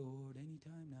 Praise you, Lord.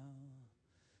 Anytime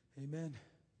now. Amen.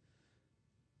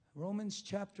 Romans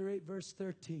chapter 8 verse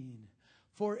 13.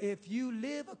 For if you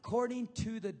live according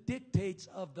to the dictates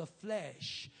of the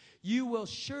flesh, you will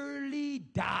surely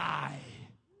die.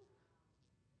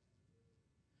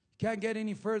 Can't get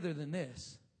any further than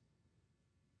this.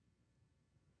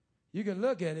 You can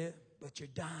look at it, but you're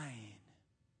dying.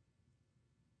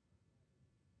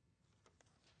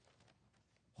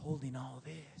 Holding all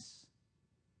this.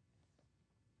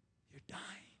 You're dying.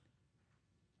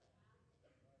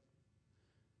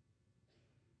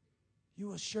 You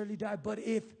will surely die. But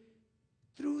if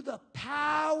through the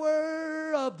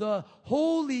power of the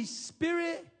Holy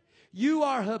Spirit, you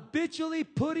are habitually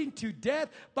putting to death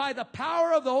by the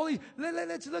power of the Holy.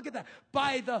 Let's look at that.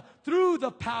 Through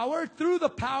the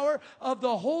power of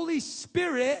the Holy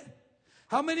Spirit.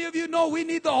 How many of you know we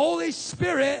need the Holy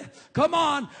Spirit? Come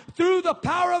on. Through the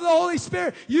power of the Holy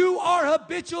Spirit, you are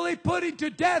habitually putting to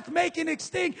death, making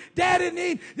extinct,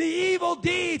 deadening the evil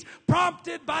deeds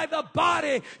prompted by the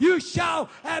body. You shall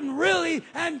and really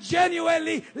and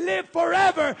genuinely live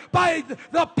forever by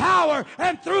the power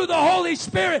and through the Holy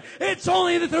Spirit. It's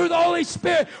only through the Holy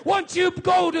Spirit. Once you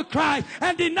go to Christ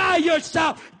and deny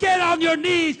yourself, get on your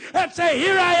knees and say,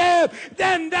 here I am,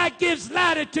 then that gives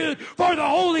latitude for the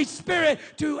Holy Spirit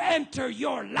to enter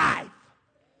your life.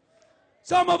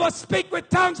 Some of us speak with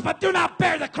tongues but do not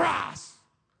bear the cross.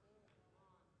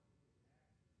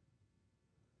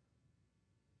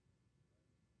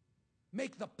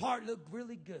 Make the part look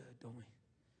really good, don't we?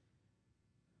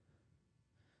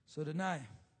 So tonight,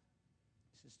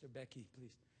 Sister Becky,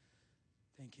 please.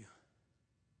 Thank you.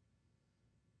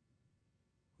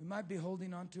 We might be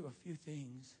holding on to a few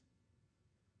things,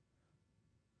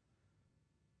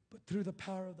 but through the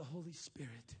power of the Holy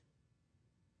Spirit,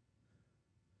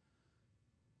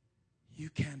 you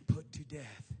can put to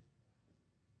death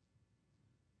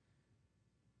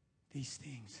these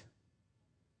things.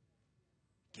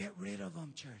 Get rid of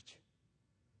them, church.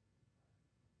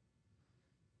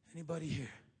 Anybody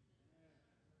here?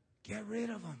 Get rid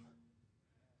of them.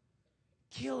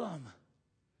 Kill them.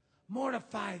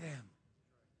 Mortify them.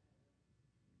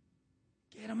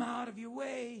 Get them out of your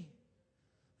way.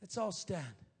 Let's all stand.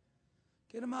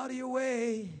 Get them out of your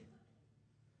way.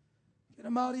 Get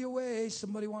them out of your way.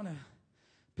 Somebody want to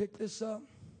pick this up?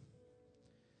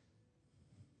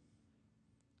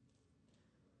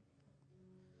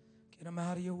 Get them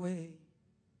out of your way.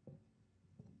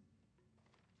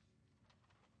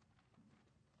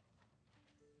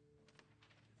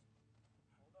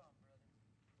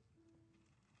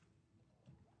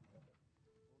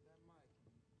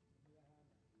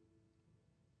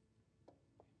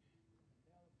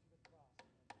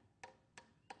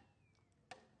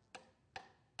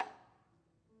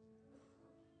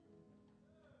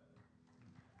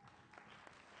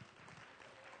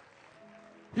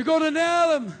 You're going to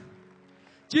nail him.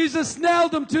 Jesus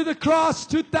nailed him to the cross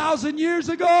 2,000 years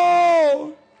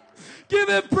ago. Give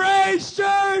him praise,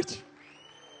 church.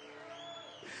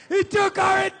 He took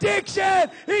our addiction.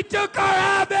 He took our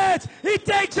habits. He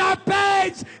takes our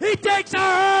pains. He takes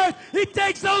our hurt. He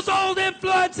takes those old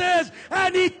influences.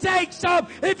 And He takes them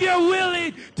if you're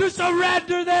willing to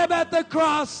surrender them at the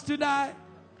cross tonight.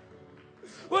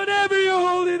 Whatever you're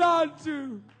holding on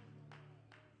to.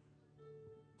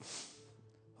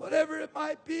 Whatever it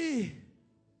might be.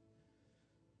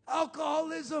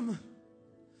 Alcoholism.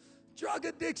 Drug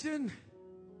addiction.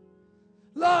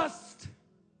 Lust.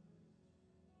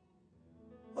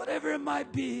 Whatever it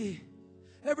might be.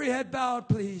 Every head bowed,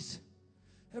 please.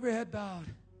 Every head bowed.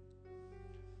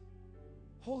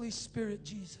 Holy Spirit,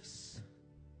 Jesus.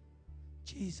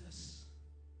 Jesus.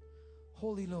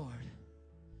 Holy Lord.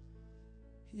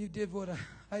 You did what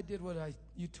I did what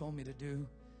you told me to do.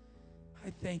 I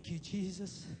thank you,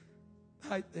 Jesus.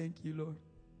 I thank you, Lord.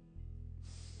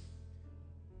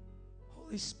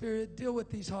 Holy Spirit, deal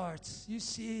with these hearts. You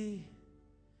see,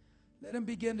 let him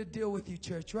begin to deal with you,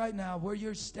 church, right now, where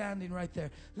you're standing right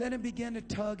there. Let him begin to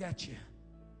tug at you.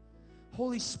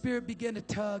 Holy Spirit, begin to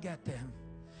tug at them.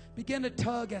 Begin to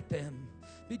tug at them.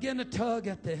 Begin to tug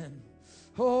at them.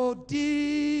 Oh,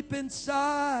 deep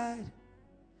inside,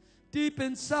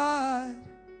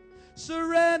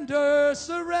 surrender,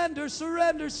 surrender,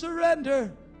 surrender,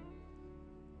 surrender.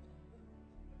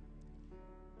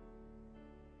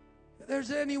 If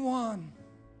there's anyone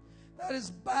that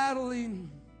is battling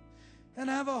and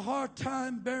have a hard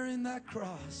time bearing that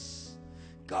cross,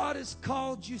 God has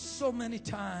called you so many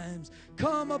times.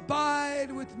 Come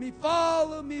abide with me,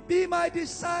 follow me, be my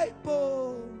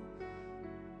disciple.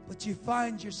 But you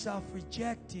find yourself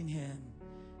rejecting him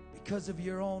because of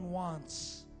your own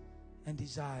wants and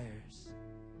desires.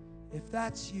 If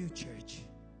that's you, church,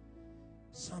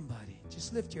 somebody,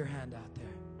 just lift your hand out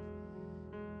there.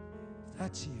 If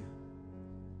that's you,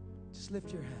 just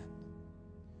lift your hand.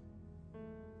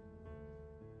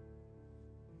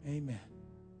 Amen.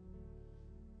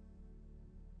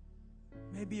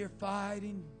 Maybe you're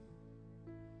fighting,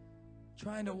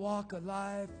 trying to walk a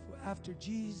life after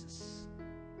Jesus,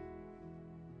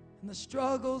 and the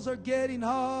struggles are getting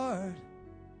hard,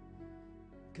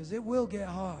 because it will get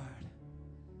hard.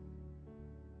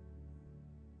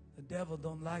 The devil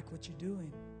don't like what you're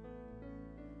doing.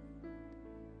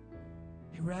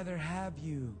 He'd rather have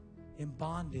you in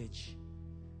bondage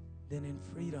than in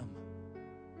freedom.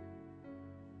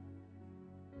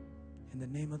 In the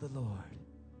name of the Lord.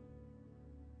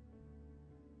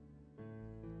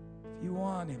 If you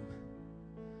want him,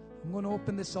 I'm going to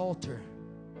open this altar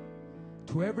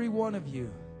to every one of you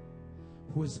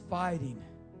who is fighting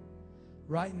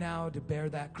right now to bear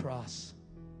that cross.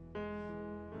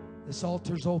 This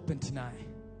altar's open tonight.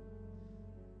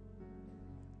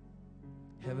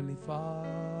 Heavenly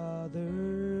Father,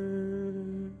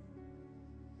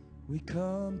 we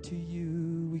come to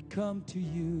you, we come to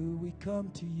you, we come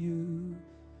to you.